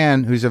this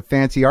fan who's a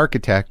fancy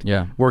architect,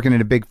 working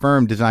at a big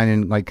firm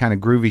designing like kind of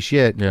groovy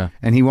shit. Yeah.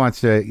 And he wants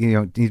to,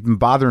 he's been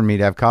bothering me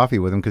to have coffee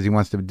with him because he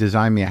wants to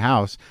design me a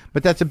house.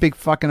 But that's a big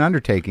fucking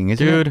undertaking,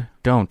 isn't it? Dude,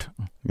 don't.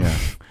 Yeah.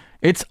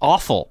 It's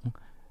awful.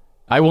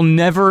 I will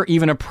never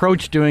even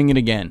approach doing it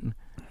again.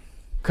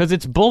 Because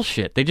it's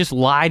bullshit. They just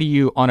lie to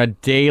you on a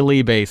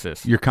daily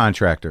basis. Your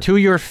contractor. To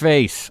your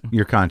face.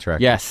 Your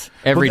contractor. Yes,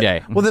 every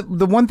day. Well,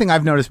 the one thing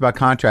I've noticed about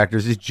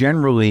contractors is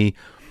generally,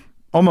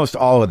 almost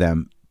all of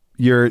them,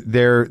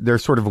 they're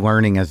sort of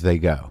learning as they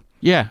go.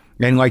 Yeah.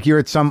 And like you're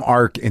at some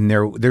arc and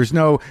there's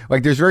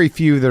very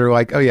few that are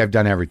like, oh yeah, I've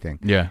done everything.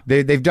 Yeah.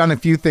 They've done a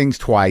few things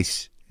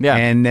twice. Yeah.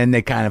 And then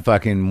they kind of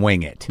fucking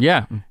wing it.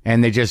 Yeah.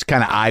 And they just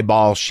kind of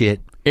eyeball shit.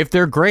 If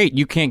they're great,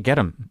 you can't get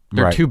them.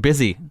 They're too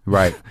busy.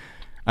 Right.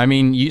 I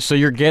mean,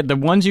 the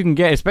ones you can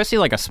get, especially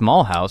like a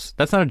small house,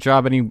 that's not a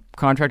job any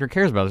contractor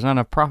cares about. There's not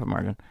enough profit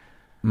margin.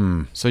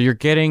 So you're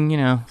getting,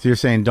 So you're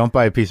saying don't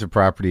buy a piece of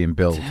property and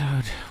build. Dude,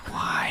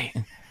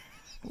 why?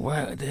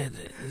 What?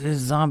 This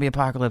zombie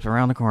apocalypse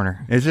around the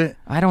corner. Is it?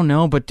 I don't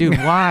know, but dude,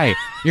 why?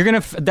 You're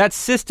going to... That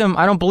system,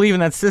 I don't believe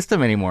in that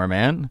system anymore,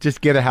 man.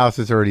 Just get a house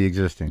that's already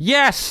existing.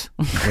 Yes!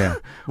 Yeah.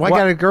 Well, I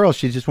got a girl.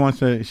 She just wants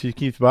to... She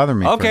keeps bothering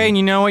me. Okay, and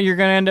you know what you're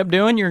going to end up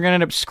doing? You're going to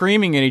end up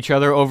screaming at each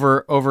other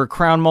over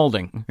crown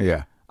molding.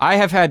 Yeah. I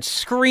have had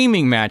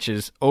screaming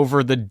matches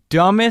over the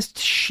dumbest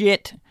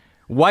shit.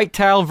 White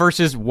tile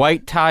versus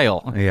white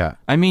tile. Yeah.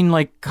 I mean,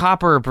 like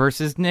copper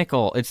versus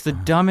nickel. It's the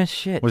dumbest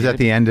shit. Was dude. that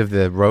the end of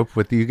the rope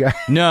with you guys?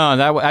 No,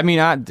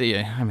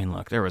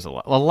 look, there was a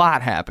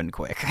lot happened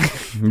quick.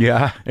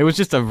 Yeah. It was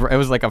just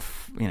like a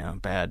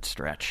bad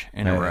stretch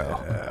in a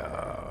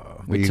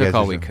row. We took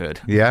all we could.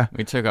 Yeah.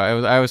 We took.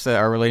 I was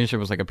our relationship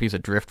was like a piece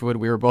of driftwood.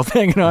 We were both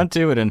hanging on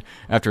to it, and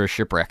after a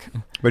shipwreck.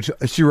 But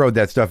she rode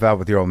that stuff out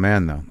with your old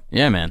man, though.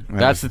 Yeah, man.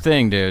 That's the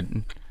thing,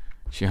 dude.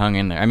 She hung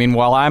in there. I mean,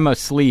 while I'm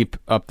asleep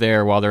up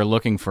there while they're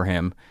looking for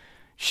him,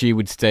 she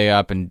would stay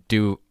up and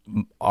do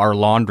our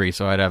laundry.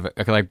 So I'd have,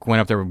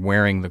 went up there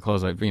wearing the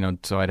clothes,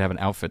 so I'd have an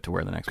outfit to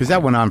wear the next. Because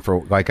that went on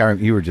for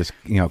you were just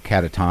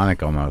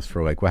catatonic almost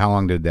for how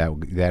long did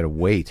that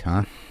wait,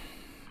 huh?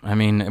 I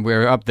mean, we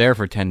were up there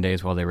for 10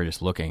 days while they were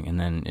just looking, and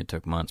then it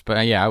took months. But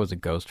I was a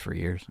ghost for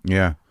years.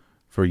 Yeah,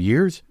 for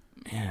years.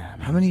 Yeah.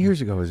 How many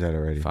years ago was that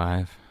already?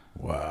 5.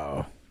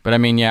 Wow. But I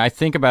mean, yeah, I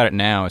think about it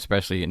now,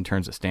 especially in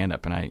terms of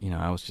stand-up, and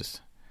I was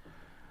just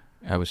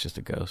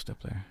a ghost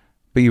up there.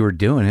 But you were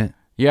doing it.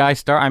 Yeah, I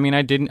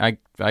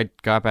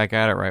got back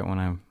at it right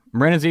when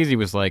Ren Azizi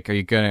was like,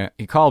 he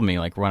called me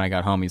like when I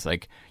got home, he's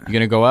like, you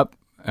gonna go up?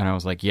 And I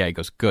was like, yeah. He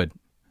goes, good.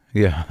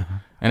 Yeah.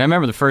 And I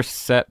remember the first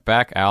set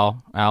back,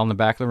 Al in the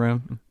back of the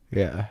room.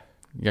 Yeah.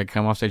 You gotta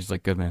come off stage, he's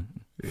like, good man.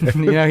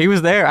 He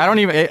was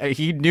there.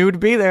 He knew to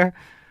be there.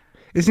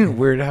 Isn't it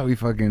weird how we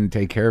fucking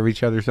take care of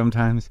each other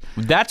sometimes?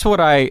 That's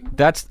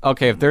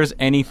okay, if there's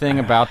anything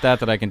about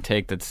that I can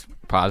take that's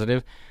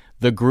positive,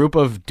 the group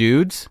of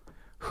dudes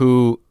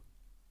who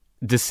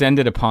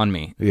descended upon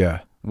me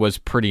was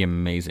pretty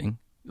amazing.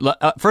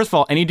 First of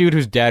all, any dude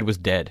whose dad was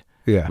dead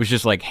was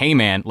just like, hey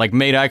man, like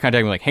made eye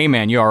contact with me, like, hey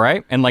man, you all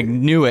right? And like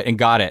knew it and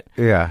got it.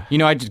 Yeah.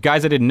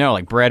 Guys I didn't know,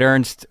 like Brett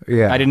Ernst.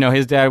 Yeah. I didn't know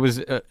his dad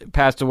was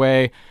passed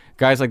away.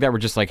 Guys like that were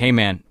just like, hey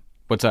man,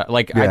 what's up?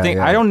 Like,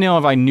 I don't know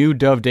if I knew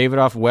Dove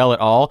Davidoff well at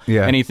all.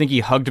 Yeah. And you think he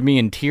hugged me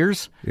in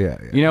tears? Yeah.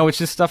 It's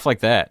just stuff like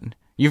that.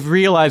 You've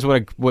realized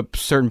what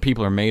certain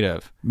people are made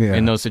of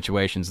in those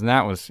situations, and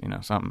that was,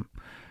 something.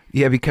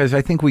 Yeah, because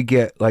I think we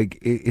get, like,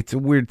 it's a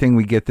weird thing.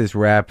 We get this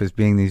rap as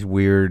being these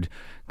weird,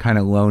 kind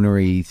of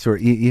lonery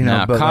sort,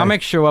 but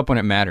comics show up when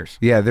it matters.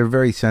 Yeah, they're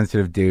very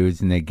sensitive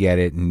dudes, and they get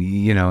it, and,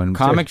 and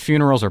comic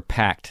funerals are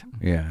packed.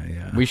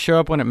 Yeah. We show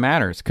up when it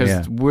matters,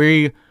 because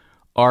we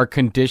are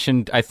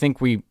conditioned. I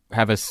think we're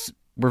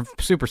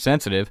super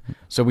sensitive,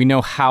 so we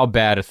know how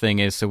bad a thing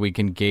is, so we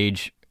can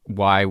gauge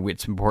why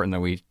it's important that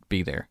we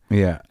be there.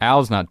 Yeah.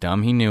 Al's not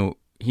dumb. He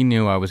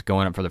knew I was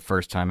going up for the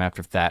first time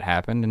after that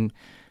happened, and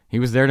he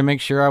was there to make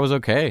sure I was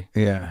okay.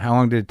 Yeah. How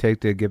long did it take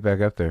to get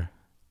back up there?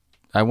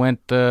 I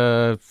went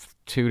 2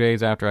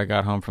 days after I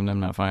got home from them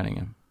not finding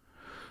him.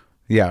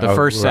 Yeah. The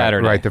first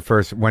Saturday. Right. The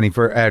first,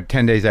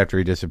 10 days after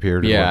he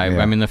disappeared. Yeah.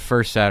 I mean, the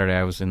first Saturday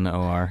I was in the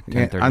OR.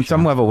 On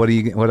some level, what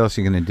else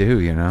are you going to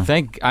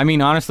do,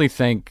 Honestly,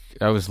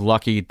 I was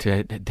lucky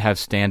to have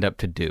stand up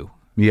to do.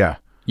 Yeah.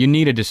 You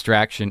need a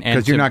distraction.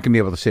 Because you're not going to be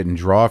able to sit and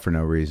draw for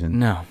no reason.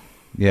 No.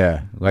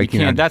 Yeah. Like, you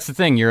can't. That's the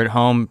thing. You're at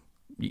home,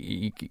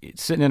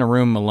 sitting in a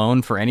room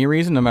alone for any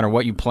reason, no matter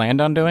what you planned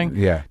on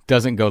doing,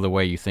 doesn't go the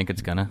way you think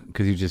it's going to.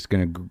 Because you're just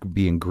going to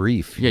be in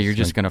grief. Yeah, you're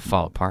just going to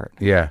fall apart.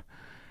 Yeah.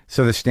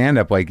 So the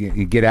stand-up, like,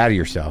 you get out of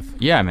yourself.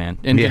 Yeah, man.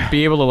 And to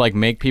be able to, like,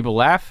 make people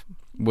laugh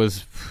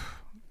was,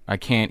 I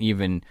can't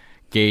even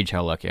gauge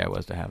how lucky I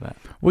was to have that.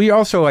 Well, you're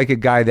also, like, a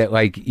guy that,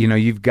 like,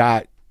 you've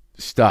got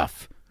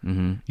stuff.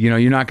 Mm-hmm.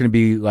 You're not going to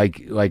be like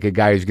a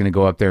guy who's going to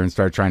go up there and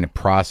start trying to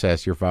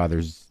process your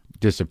father's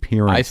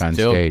disappearance on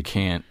stage. I still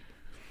can't.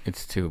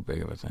 It's too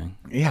big of a thing.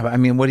 Yeah, but I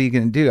mean, what are you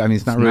going to do? I mean,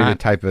 it's not really the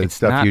type of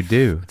stuff you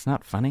do. It's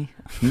not funny.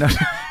 No.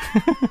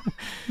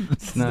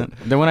 It's not.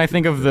 Then when I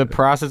think of the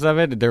process of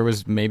it, there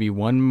was maybe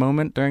one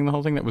moment during the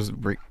whole thing that was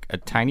a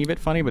tiny bit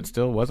funny, but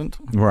still wasn't.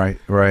 Right.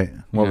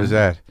 What was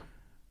that?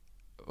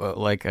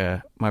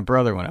 My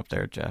brother went up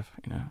there, Jeff,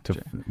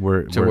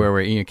 where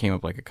he came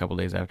up like a couple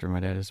days after my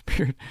dad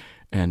disappeared,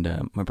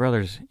 and my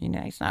brother's,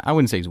 he's not, I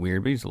wouldn't say he's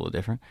weird, but he's a little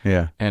different.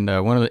 Yeah. And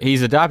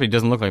he's adopted. He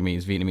doesn't look like me.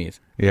 He's Vietnamese.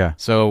 Yeah.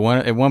 So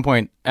at one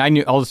point, I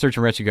knew all the search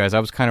and rescue guys. I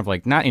was kind of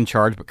like not in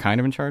charge, but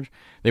kind of in charge.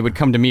 They would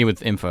come to me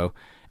with info,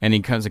 and he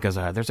comes and goes,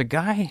 "There's a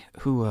guy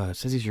who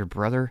says he's your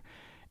brother,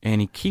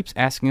 and he keeps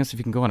asking us if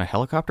he can go on a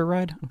helicopter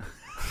ride."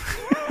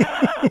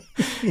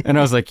 And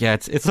I was like, "Yeah,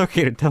 it's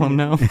okay to tell him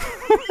no."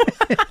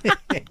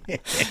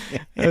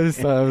 I just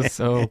thought it was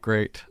so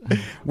great.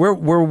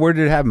 Where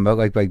did it happen?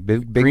 Like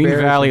Big Green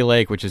Bear Valley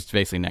Lake, which is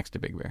basically next to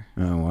Big Bear.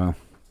 Oh wow.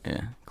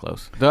 Yeah,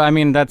 close. Though I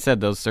mean, that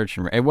said, those search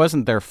and it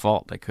wasn't their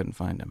fault they couldn't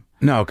find him.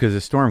 No, because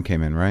the storm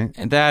came in, right?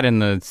 And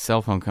the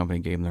cell phone company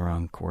gave him the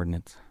wrong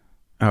coordinates.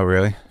 Oh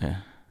really? Yeah.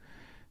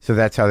 So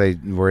that's how they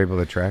were able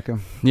to track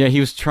him? Yeah,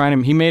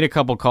 he made a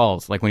couple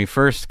calls. Like when he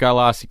first got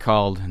lost, he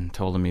called and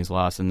told him he's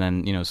lost, and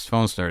then, his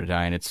phone started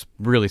dying. It's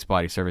really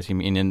spotty service. You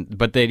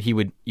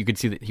could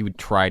see that he would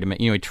try to make,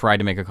 he tried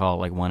to make a call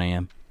at like 1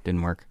 a.m.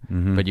 Didn't work.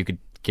 Mm-hmm. But you could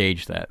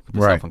gauge that with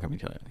the cell phone company.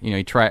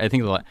 He tried, I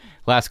think the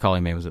last call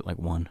he made was at like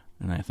 1,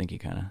 and I think he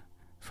kind of,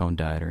 phone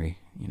died, or he,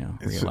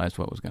 realized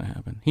what was going to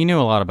happen. He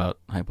knew a lot about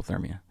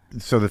hypothermia.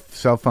 So the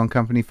cell phone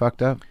company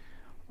fucked up?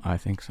 I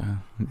think so.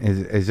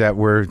 Is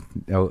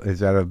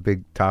that a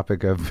big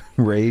topic of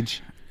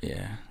rage?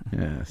 Yeah.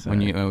 Yeah. So when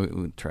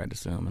we tried to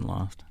sue him and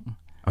lost.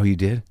 Oh, you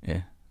did?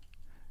 Yeah.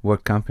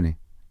 What company?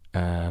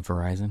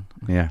 Verizon.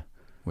 Yeah.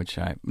 Which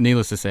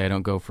needless to say, I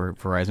don't go for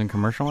Verizon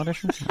commercial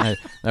auditions.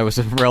 That was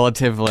a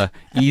relative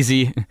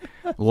easy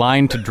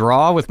line to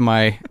draw with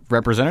my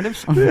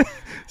representatives.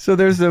 So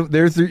there's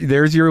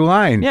your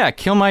line. Yeah,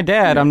 kill my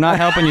dad. I'm not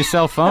helping you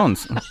sell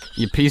phones.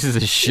 You pieces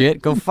of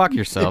shit. Go fuck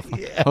yourself.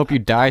 Yeah. Hope you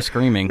die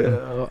screaming.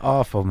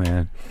 Awful,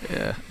 man.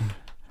 Yeah.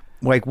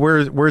 Like,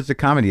 where's the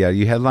comedy at? Are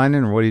you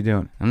headlining or what are you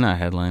doing? I'm not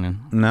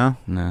headlining. No?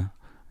 No.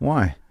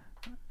 Why?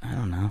 I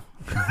don't know.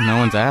 No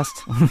one's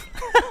asked.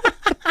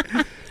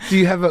 Do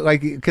you have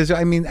because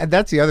I mean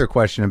that's the other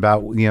question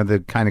about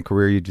the kind of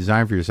career you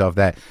design for yourself,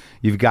 that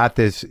you've got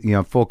this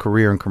full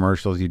career in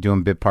commercials, you're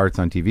doing bit parts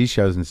on TV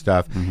shows and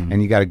stuff,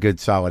 and you got a good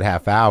solid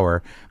half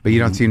hour, but you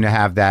don't seem to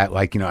have that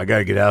I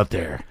gotta get out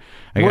there.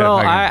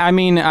 I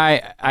mean,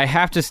 I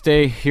have to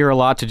stay here a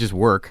lot to just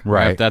work.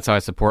 Right. That's how I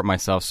support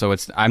myself. So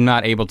I'm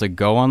not able to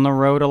go on the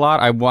road a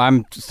lot.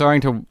 I'm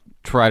starting to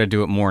try to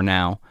do it more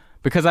now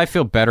because I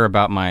feel better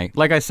about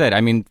like I said,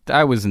 I mean,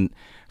 I wasn't,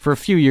 for a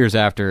few years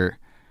after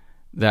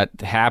that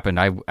happened,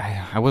 I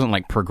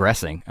wasn't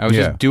progressing. I was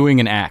just doing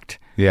an act.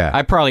 Yeah.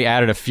 I probably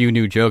added a few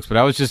new jokes, but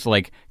I was just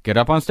get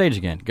up on stage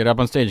again.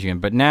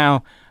 But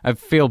now I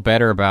feel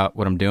better about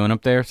what I'm doing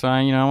up there, so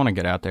I want to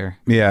get out there.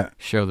 Yeah.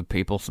 Show the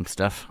people some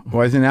stuff.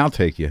 Why doesn't Al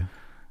take you?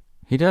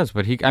 He does,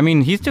 but he's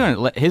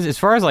doing it. As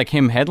far as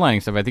him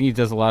headlining stuff, I think he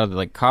does a lot of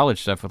the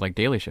college stuff with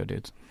Daily Show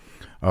dudes.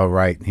 Oh,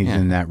 right. He's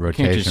in that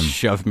rotation. Can't just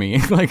shove me.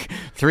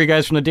 3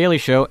 guys from the Daily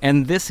Show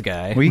and this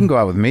guy. Well, you can go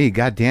out with me.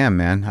 God damn,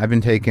 man. I've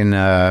been taking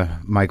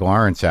Mike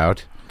Lawrence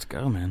out. Let's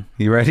go, man.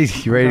 You ready?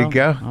 You ready to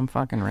go? I'm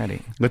fucking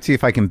ready. Let's see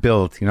if I can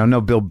build. No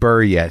Bill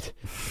Burr yet.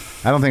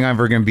 I don't think I'm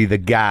ever going to be the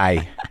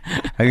guy.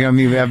 I'll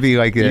be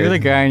like... You're the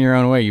guy in your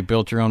own way. You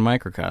built your own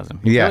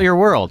microcosm. You built your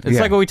world. It's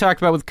like what we talked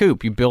about with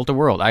Coop. You built a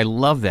world. I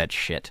love that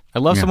shit. I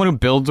love someone who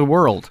builds a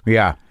world.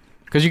 Yeah.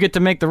 Because you get to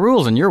make the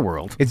rules in your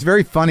world. It's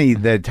very funny,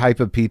 the type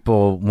of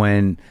people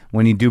when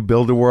you do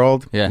build a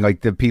world,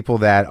 like the people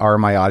that are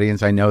my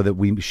audience, I know that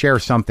we share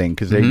something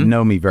because they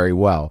know me very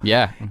well.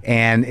 Yeah.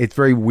 And it's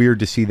very weird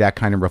to see that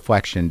kind of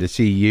reflection, to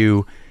see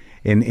you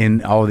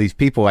in all of these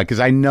people.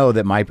 Because I know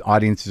that my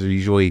audiences are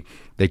usually,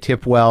 they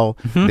tip well,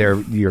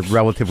 you're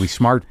relatively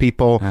smart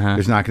people,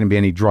 there's not going to be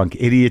any drunk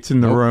idiots in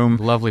the room.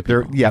 Lovely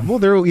people.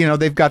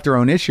 They've got their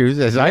own issues,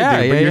 as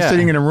I do, but you're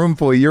sitting in a room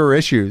full of your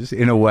issues,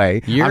 in a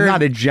way. I'm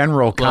not a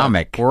general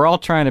comic. We're all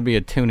trying to be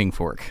a tuning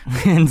fork.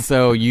 And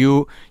so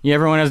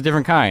everyone has a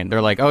different kind.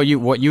 They're like,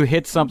 you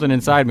hit something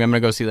inside me, I'm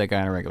going to go see that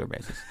guy on a regular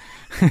basis.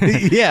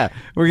 Yeah,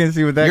 we're going to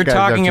see what that guy's up to.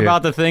 You're talking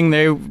about the thing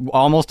they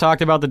almost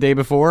talked about the day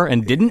before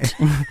and didn't.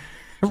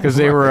 Because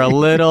they were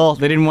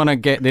they didn't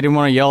want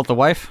to yell at the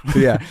wife.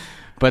 Yeah.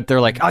 But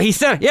they're like, oh, he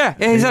said it. Yeah,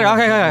 he said it.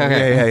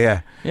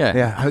 Okay.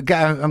 Yeah.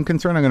 I'm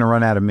concerned I'm going to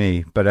run out of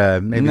me,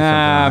 but maybe.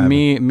 Nah,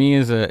 me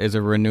is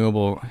a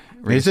renewable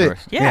resource.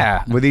 Is it?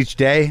 Yeah. With each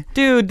day?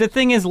 Dude, the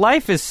thing is,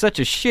 life is such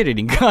a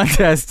shit-eating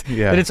contest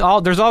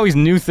that there's always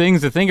new things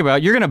to think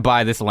about. You're going to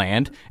buy this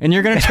land, and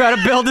you're going to try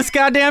to build this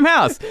goddamn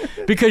house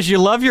because you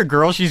love your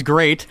girl. She's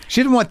great. She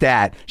didn't want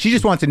that. She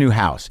just wants a new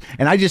house.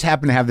 And I just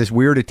happen to have this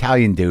weird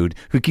Italian dude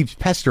who keeps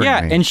pestering me.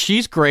 Yeah, and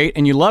she's great,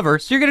 and you love her,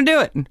 so you're going to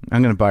do it.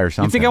 I'm going to buy her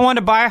something. You think I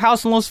wanted to buy a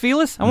house in Los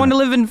Feliz? I wanted to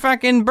live in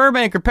fucking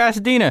Burbank or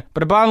Pasadena,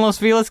 but I bought in Los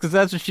Feliz because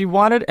that's what she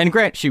wanted. And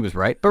Grant, she was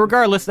right. But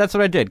regardless, that's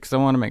what I did because I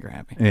want to make her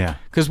happy. Yeah.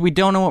 Because we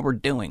don't know what we're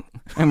doing.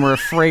 And we're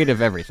afraid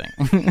of everything.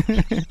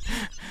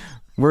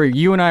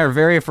 You and I are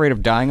very afraid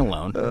of dying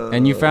alone.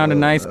 And you found a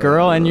nice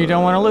girl and you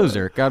don't want to lose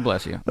her. God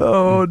bless you.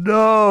 Oh,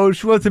 no.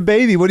 She wants a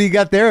baby. What do you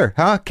got there?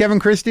 Huh? Kevin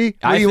Christy?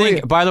 By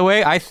the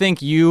way, I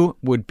think you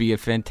would be a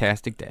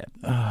fantastic dad.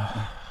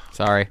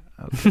 Sorry.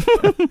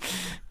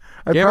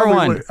 Give her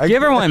one.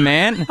 Give her one,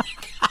 man.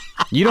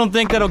 You don't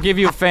think that'll give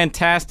you a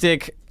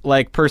fantastic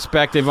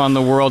perspective on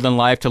the world and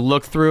life to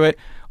look through it?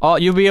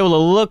 You'll be able to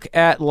look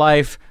at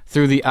life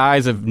through the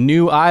eyes of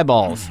new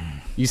eyeballs.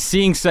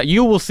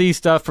 You will see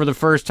stuff for the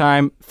first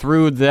time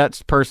through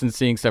that person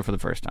seeing stuff for the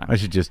first time. I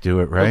should just do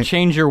it, right? It'll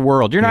change your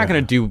world. You're not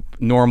going to do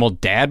normal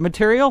dad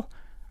material.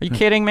 Are you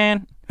kidding,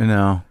 man?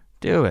 No.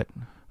 Do it.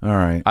 All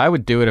right. I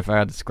would do it if I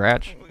had the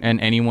scratch, and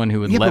anyone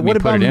who would let me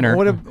put it in her.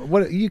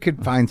 What you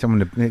could find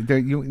someone to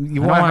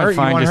you I want to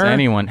find just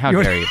anyone. How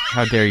dare you?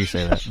 How dare you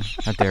say that?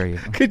 How dare you?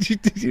 Could you?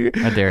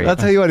 How dare you? I'll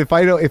tell you what. If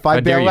I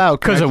bail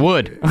out, because it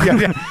would.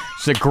 Yeah.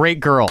 She's a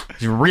great girl.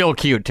 She's real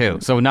cute too.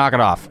 So knock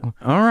it off.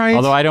 All right.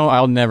 Although I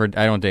don't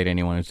date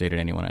anyone who's dated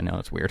anyone I know.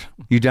 It's weird.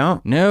 You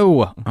don't?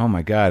 No. Oh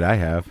my God, I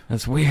have.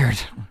 That's weird.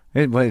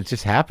 It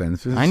just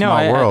happens. It's I know.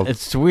 Small world.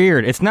 It's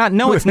weird. It's not.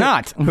 No, it's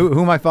not. Who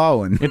am I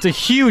following? It's a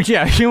huge.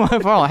 Yeah, who am I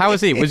following? How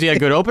is he? Was he a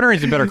good opener or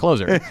is he a better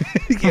closer?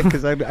 Yeah,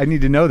 because I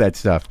need to know that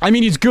stuff. I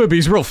mean, he's good, but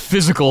he's real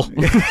physical.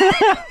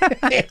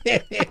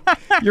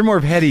 You're more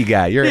of a heady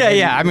guy.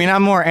 Yeah. I mean,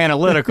 I'm more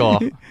analytical.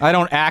 I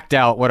don't act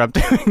out what I'm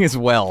doing as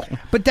well.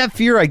 But that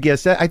fear, I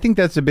guess, I think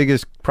that's the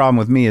biggest problem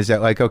with me is that,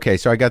 okay,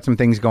 so I got some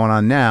things going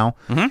on now,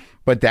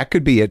 but that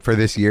could be it for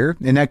this year,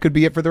 and that could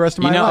be it for the rest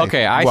of my life.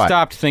 Okay, I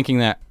stopped thinking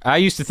that. I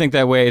used to think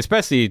that way,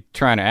 especially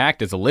trying to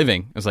act as a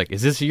living. I was like,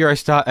 is this the year I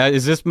stop?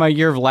 Is this my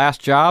year of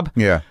last job?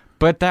 Yeah.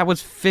 But that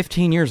was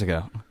 15 years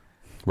ago.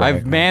 Right,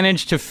 I've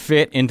managed to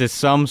fit into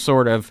some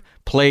sort of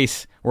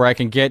place where I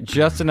can get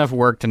just enough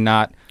work to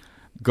not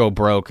go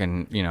broke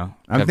and,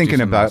 I'm thinking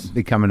about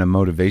becoming a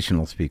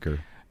motivational speaker.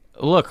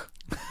 Look,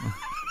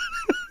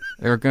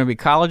 There are going to be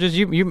colleges.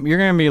 You're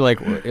going to be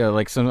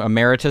like some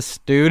emeritus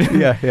dude.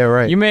 Yeah,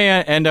 right. You may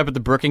end up at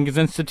the Brookings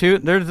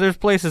Institute. There's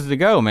places to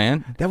go,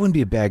 man. That wouldn't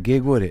be a bad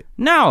gig, would it?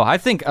 No, I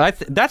think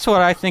that's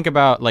what I think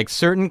about like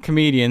certain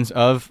comedians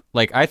of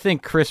like I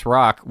think Chris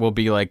Rock will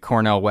be like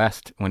Cornel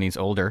West when he's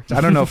older. I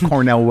don't know if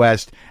Cornel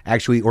West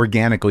actually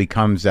organically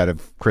comes out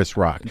of Chris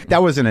Rock.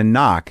 That wasn't a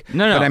knock.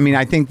 No. But I mean,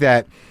 I think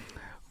that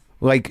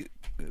like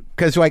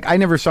because like I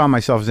never saw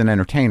myself as an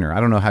entertainer. I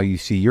don't know how you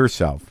see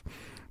yourself,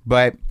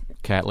 but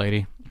cat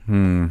lady.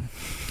 Yeah,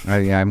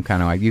 I'm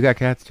kind of like you. Got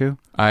cats too?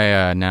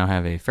 I now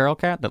have a feral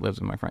cat that lives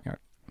in my front yard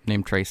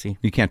named Tracy.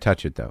 You can't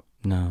touch it though.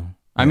 No.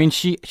 I mean,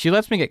 she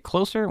lets me get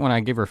closer when I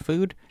give her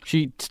food.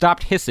 She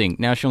stopped hissing.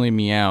 Now she only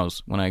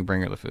meows when I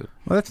bring her the food.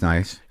 Well, that's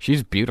nice.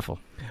 She's beautiful.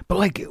 But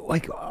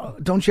like,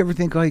 don't you ever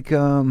think like,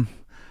 all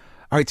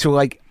right, so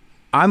like,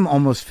 I'm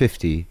almost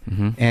 50,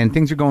 and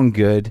things are going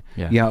good.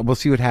 Yeah. We'll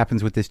see what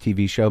happens with this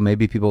TV show.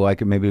 Maybe people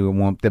like it, maybe we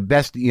won't. The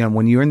best,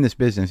 when you're in this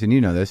business, and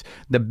you know this,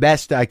 the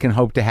best I can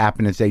hope to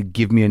happen is they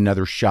give me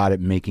another shot at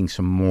making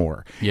some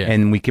more,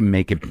 and we can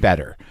make it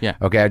better. Yeah.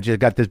 Okay, I just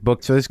got this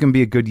book, so this is going to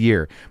be a good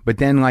year. But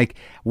then, like,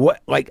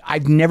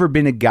 I've never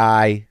been a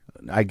guy,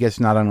 I guess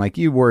not unlike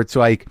you, where it's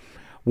like,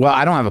 well,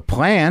 I don't have a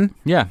plan.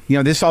 Yeah.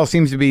 This all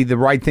seems to be the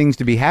right things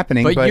to be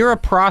happening. But you're a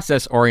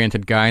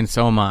process-oriented guy, and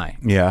so am I.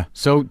 Yeah.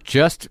 So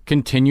just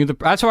continue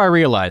that's what I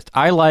realized.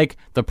 I like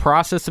the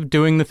process of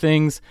doing the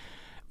things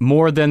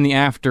more than the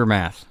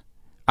aftermath.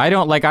 I've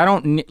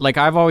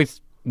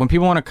always, when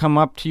people want to come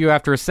up to you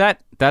after a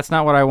set, that's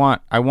not what I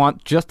want. I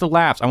want just the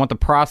laughs. I want the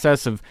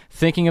process of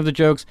thinking of the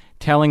jokes,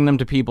 telling them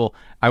to people.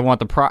 I want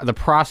the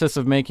process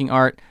of making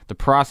art, the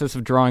process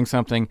of drawing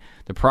something,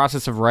 the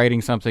process of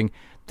writing something.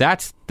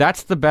 That's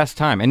the best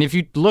time. And if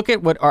you look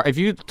at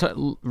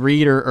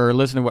read or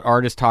listen to what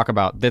artists talk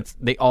about,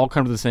 they all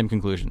come to the same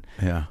conclusion.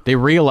 Yeah. They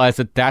realize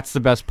that that's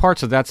the best part,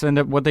 so that's end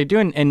up what they do.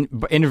 And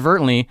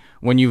inadvertently,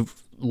 when you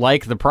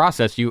like the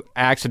process, you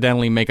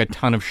accidentally make a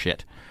ton of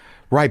shit.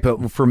 Right,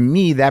 but for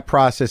me, that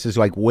process is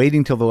like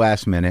waiting till the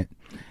last minute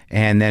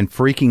and then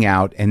freaking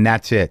out, and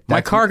that's it. My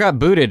car got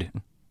booted.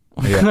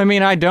 Yeah. I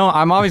mean,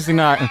 I'm obviously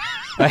not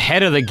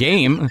ahead of the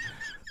game,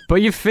 but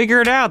you figure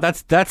it out.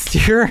 That's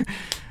the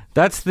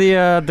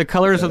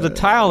colors of the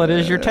tile that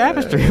is your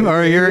tapestry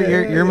or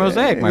your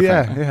mosaic, my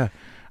friend. Yeah.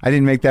 I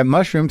didn't make that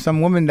mushroom.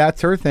 Some woman, that's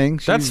her thing.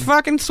 That's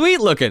fucking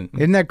sweet looking.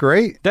 Isn't that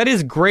great? That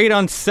is great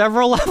on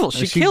several levels.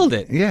 She killed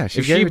it. Yeah,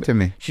 she gave it to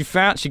me. She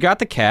got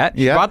the cat.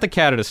 She Yeah. bought the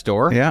cat at a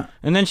store. Yeah.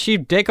 And then she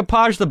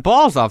decoupaged the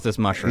balls off this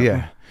mushroom.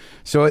 Yeah.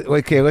 So,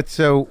 okay,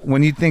 so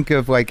when you think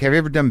of like, have you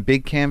ever done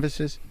big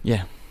canvases?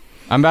 Yeah.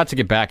 I'm about to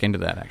get back into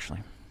that, actually.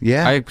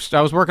 Yeah.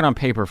 I was working on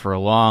paper for a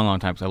long, long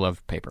time because I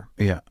love paper.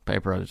 Yeah.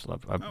 Paper, I just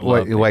love. I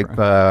What, love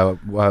paper.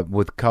 like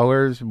with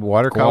colors,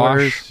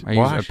 watercolors?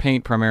 I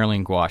paint primarily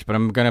in gouache, but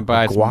I'm going to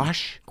buy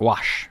gouache?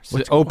 Gouache.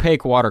 It's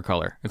opaque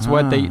watercolor. It's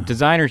what the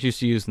designers used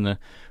to use in the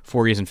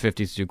 40s and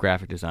 50s to do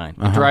graphic design.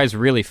 It dries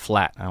really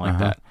flat. I like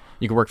that.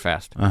 You can work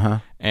fast.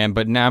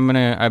 But now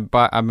I've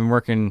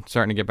been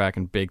starting to get back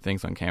in big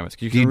things on canvas.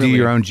 Do you do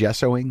your own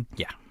gessoing?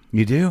 Yeah.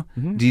 You do?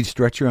 Do you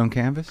stretch your own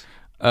canvas?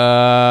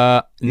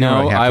 No,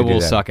 I will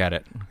suck at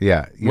it.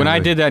 Yeah. When I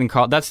did that in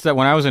college,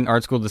 when I was in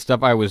art school, the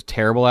stuff I was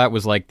terrible at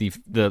was like the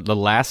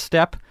last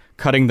step,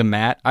 cutting the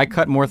mat. I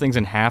cut more things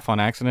in half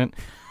on accident.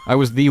 I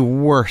was the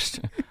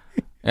worst.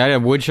 I had a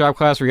woodshop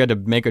class where you had to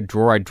make a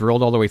drawer. I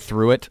drilled all the way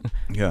through it.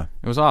 Yeah.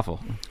 It was awful.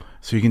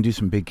 So you can do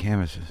some big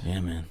canvases. Yeah,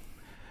 man.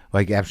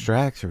 Like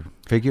abstracts or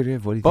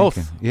figurative? What do you Both.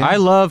 thinking? Yeah. I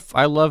love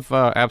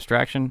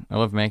abstraction. I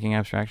love making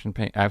abstract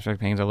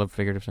paintings. I love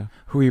figurative stuff.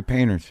 Who are your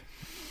painters?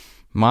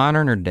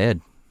 Modern or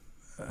dead?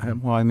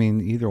 Well, I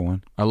mean, either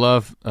one. I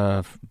love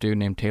a dude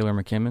named Taylor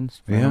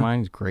McKimmons. Friend of mine.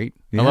 He's great.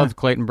 Yeah. I love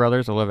Clayton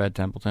Brothers. I love Ed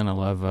Templeton. I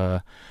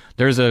love...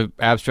 there's a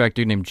abstract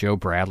dude named Joe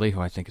Bradley who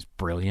I think is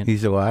brilliant.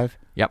 He's alive?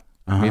 Yep.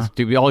 All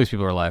these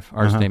people are alive.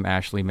 Artist named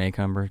Ashley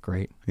Maycumber.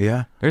 Great.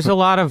 Yeah. There's a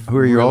lot of... Who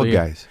are your old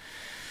guys?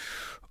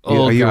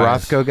 Are you a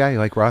Rothko guy? You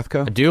like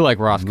Rothko? I do like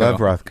Rothko. Love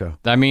Rothko.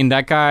 I mean,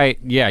 that guy...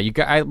 Yeah,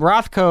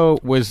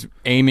 Rothko was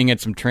aiming at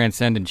some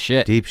transcendent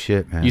shit. Deep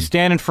shit, man. You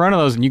stand in front of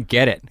those and you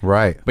get it.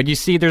 Right. But you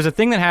see, there's a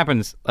thing that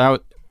happens...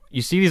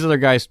 you see these other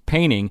guys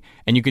painting,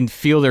 and you can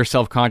feel their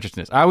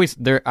self-consciousness. I always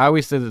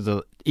say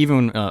that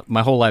even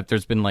my whole life,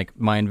 there's been like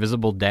my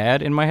invisible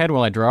dad in my head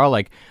while I draw,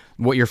 like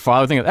what your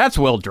father thinks. That's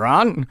well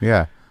drawn.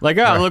 Yeah. Like,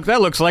 look,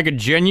 that looks like a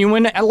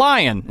genuine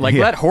lion. Like,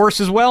 that horse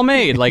is well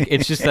made. Like,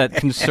 it's just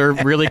that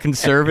really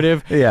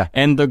conservative. Yeah.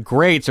 And the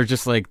greats are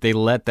just like, they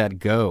let that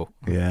go.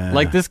 Yeah.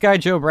 Like this guy,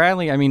 Joe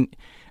Bradley, I mean,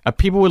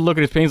 people would look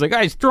at his paintings like,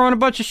 he's throwing a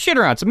bunch of shit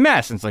around. It's a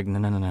mess. And it's like,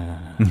 no.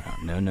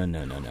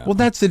 Well,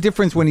 that's the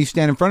difference when you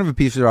stand in front of a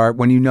piece of art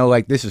when you know,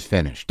 like, this is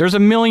finished. There's a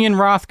million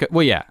Rothko.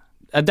 Well, yeah.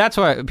 That's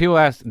why people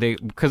ask,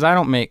 because I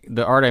don't make,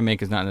 the art I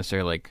make is not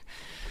necessarily like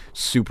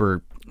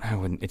super,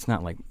 it's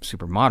not like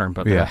super modern,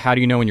 but how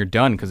do you know when you're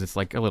done? Because it's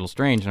like a little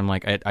strange. And I'm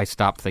like, I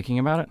stopped thinking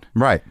about it.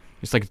 Right.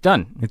 It's like, it's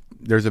done.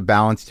 there's a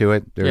balance to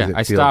it.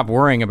 I stop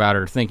worrying about it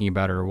or thinking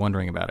about it or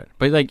wondering about it.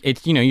 But like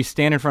it's you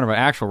stand in front of an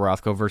actual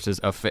Rothko versus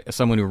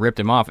someone who ripped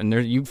him off, and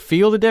you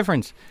feel the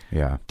difference.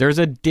 Yeah, there's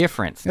a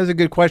difference. That's a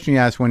good question you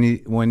asked when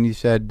you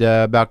said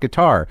about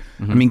guitar.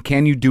 I mean,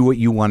 can you do what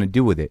you want to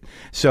do with it?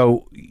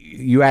 So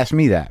you asked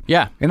me that.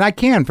 Yeah, and I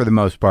can for the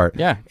most part.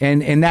 Yeah,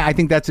 and that, I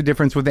think that's the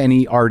difference with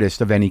any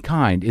artist of any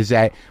kind is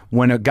that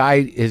when a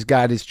guy has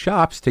got his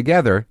chops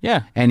together,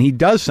 and he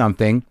does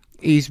something.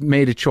 He's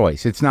made a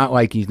choice. It's not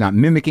like he's not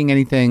mimicking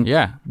anything.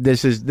 Yeah.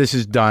 This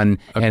is done,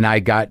 and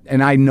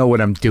I know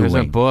what I'm doing.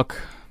 There's a book,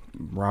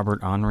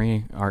 Robert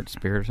Henri, Art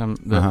Spirit or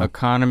something. The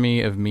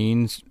economy of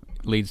means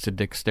leads to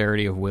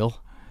dexterity of will.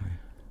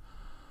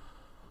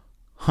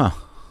 Huh.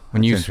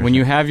 When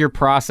you have your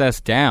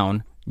process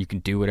down, you can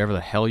do whatever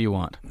the hell you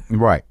want.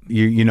 Right.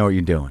 You know what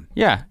you're doing.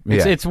 Yeah.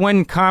 It's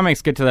when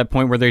comics get to that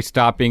point where they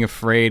stop being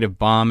afraid of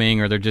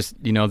bombing, or they're just,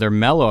 they're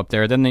mellow up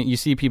there. Then you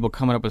see people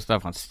coming up with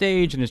stuff on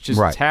stage, and it's just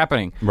it's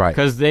happening. Right.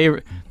 Because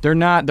they're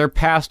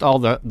past all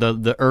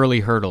the early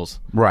hurdles.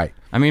 Right.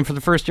 I mean, for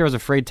the first year, I was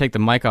afraid to take the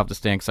mic off the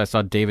stand because I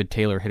saw David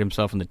Taylor hit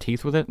himself in the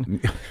teeth with it.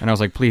 And I was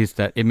like, please,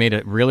 it made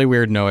a really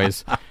weird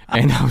noise.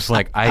 And I was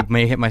like, I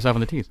may hit myself in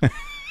the teeth.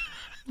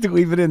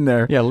 Leave it in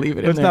there. Yeah, leave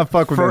it in there. Let's not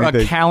fuck with for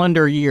anything. A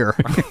calendar year.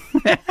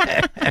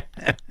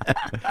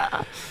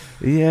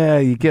 Yeah,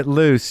 you get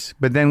loose,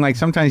 but then like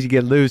sometimes you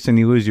get loose and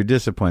you lose your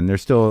discipline.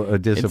 There's still a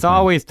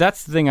discipline.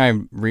 That's the thing I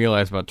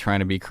realized about trying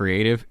to be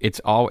creative.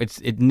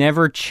 It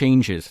never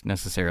changes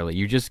necessarily.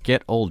 You just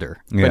get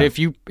older. Yeah. But if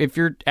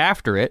you're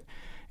after it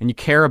and you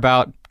care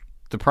about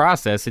the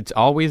process, it's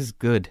always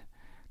good.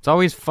 It's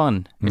always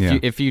fun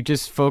if you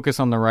just focus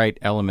on the right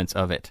elements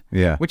of it.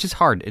 Yeah. Which is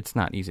hard. It's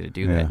not easy to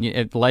do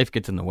that. Life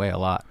gets in the way a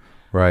lot.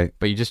 Right.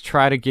 But you just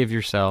try to give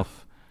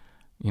yourself,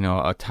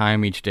 a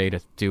time each day to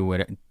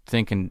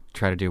think and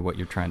try to do what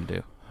you're trying to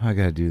do. I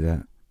got to do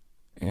that.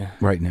 Yeah.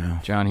 Right now.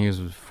 John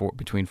Hughes was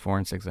between 4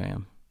 and 6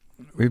 a.m.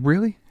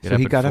 Really? So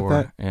he got up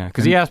that? Yeah.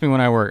 Because he asked me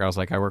when I work. I was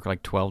like, I work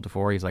like 12 to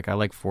 4. He's like, I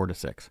like 4 to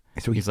 6.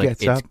 So he's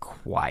gets like, up? It's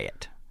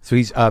quiet. So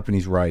he's up and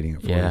he's writing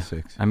at 4 to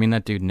 6. I mean,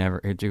 that dude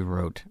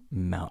wrote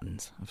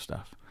mountains of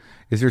stuff.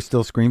 Is there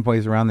still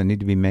screenplays around that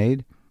need to be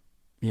made?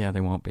 Yeah, they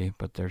won't be,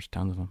 but there's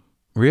tons of them.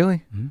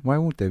 Really? Mm-hmm. Why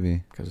won't they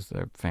be? Because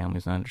their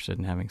family's not interested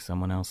in having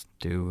someone else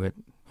do it.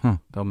 Huh.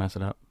 They'll mess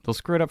it up. They'll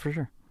screw it up for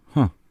sure.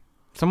 Huh.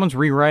 Someone's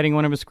rewriting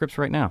one of his scripts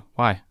right now.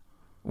 Why?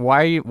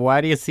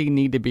 Why does he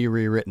need to be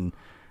rewritten?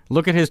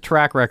 Look at his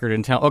track record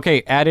and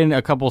add in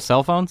a couple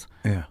cell phones.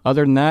 Yeah.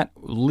 Other than that,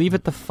 leave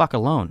it the fuck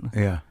alone.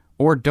 Yeah.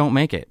 Or don't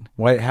make it.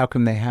 Why? How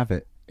come they have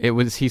it?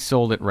 He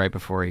sold it right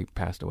before he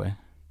passed away.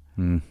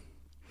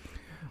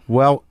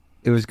 Well,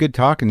 it was good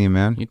talking to you,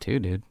 man. You too,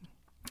 dude.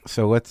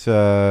 So let's, what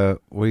are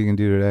you going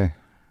to do today?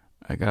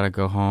 I got to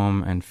go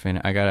home and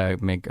finish. I got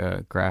to make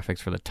graphics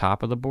for the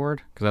top of the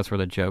board because that's where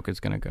the joke is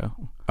going to go.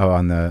 Oh,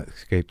 on the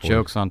skateboard.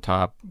 Joke's on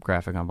top,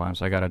 graphic on bottom.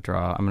 So I got to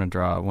draw. I'm going to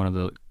draw one of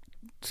the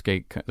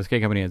skate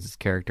company has this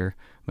character.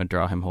 I'm going to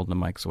draw him holding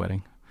the mic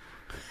sweating.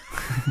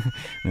 And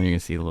then you're going to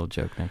see a little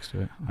joke next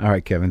to it. All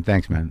right, Kevin.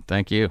 Thanks, man.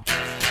 Thank you.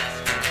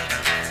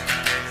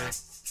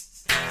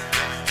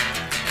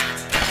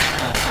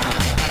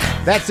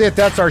 That's it.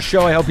 That's our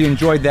show. I hope you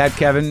enjoyed that,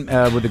 Kevin,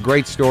 with a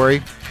great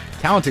story.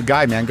 Talented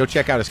guy, man. Go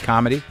check out his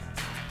comedy.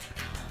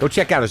 Go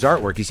check out his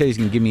artwork. He said he's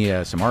going to give me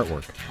some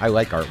artwork. I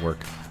like artwork.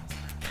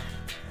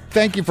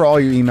 Thank you for all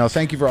your emails.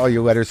 Thank you for all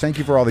your letters. Thank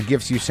you for all the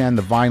gifts you send,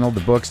 the vinyl,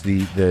 the books,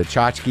 the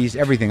tchotchkes,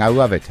 everything. I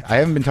love it. I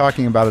haven't been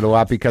talking about it a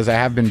lot because I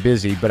have been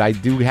busy, but I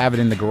do have it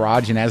in the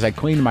garage, and as I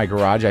cleaned my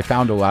garage, I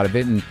found a lot of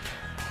it, and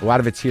a lot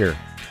of it's here.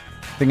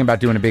 Thinking about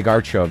doing a big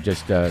art show of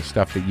just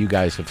stuff that you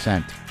guys have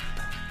sent.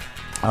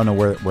 I don't know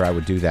where I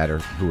would do that or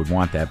who would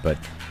want that, but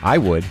I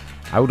would.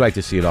 I would like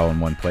to see it all in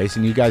one place,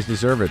 and you guys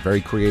deserve it.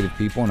 Very creative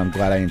people, and I'm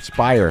glad I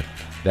inspire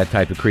that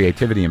type of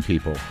creativity in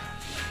people.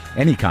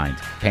 Any kind.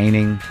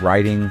 Painting,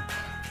 writing,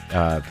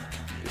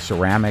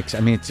 ceramics. I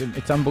mean,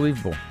 it's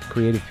unbelievable.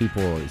 Creative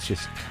people, it's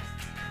just,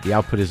 the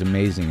output is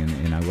amazing,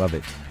 and I love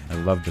it. I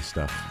love this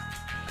stuff.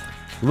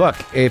 Look,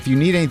 if you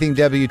need anything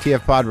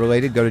WTF Pod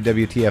related, go to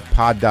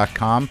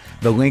WTFpod.com.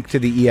 The link to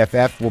the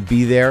EFF will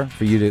be there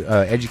for you to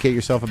educate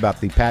yourself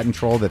about the patent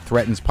troll that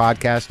threatens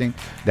podcasting,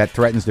 that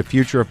threatens the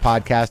future of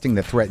podcasting,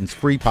 that threatens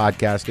free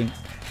podcasting.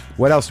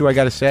 What else do I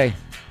got to say?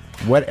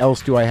 What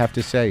else do I have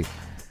to say?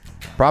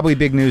 Probably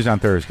big news on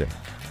Thursday.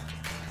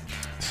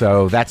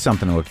 So that's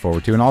something to look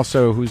forward to. And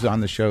also, who's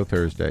on the show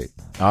Thursday?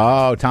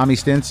 Oh, Tommy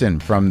Stinson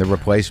from The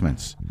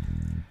Replacements.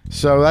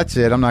 So that's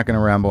it. I'm not going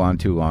to ramble on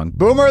too long.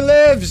 Boomer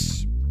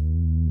lives!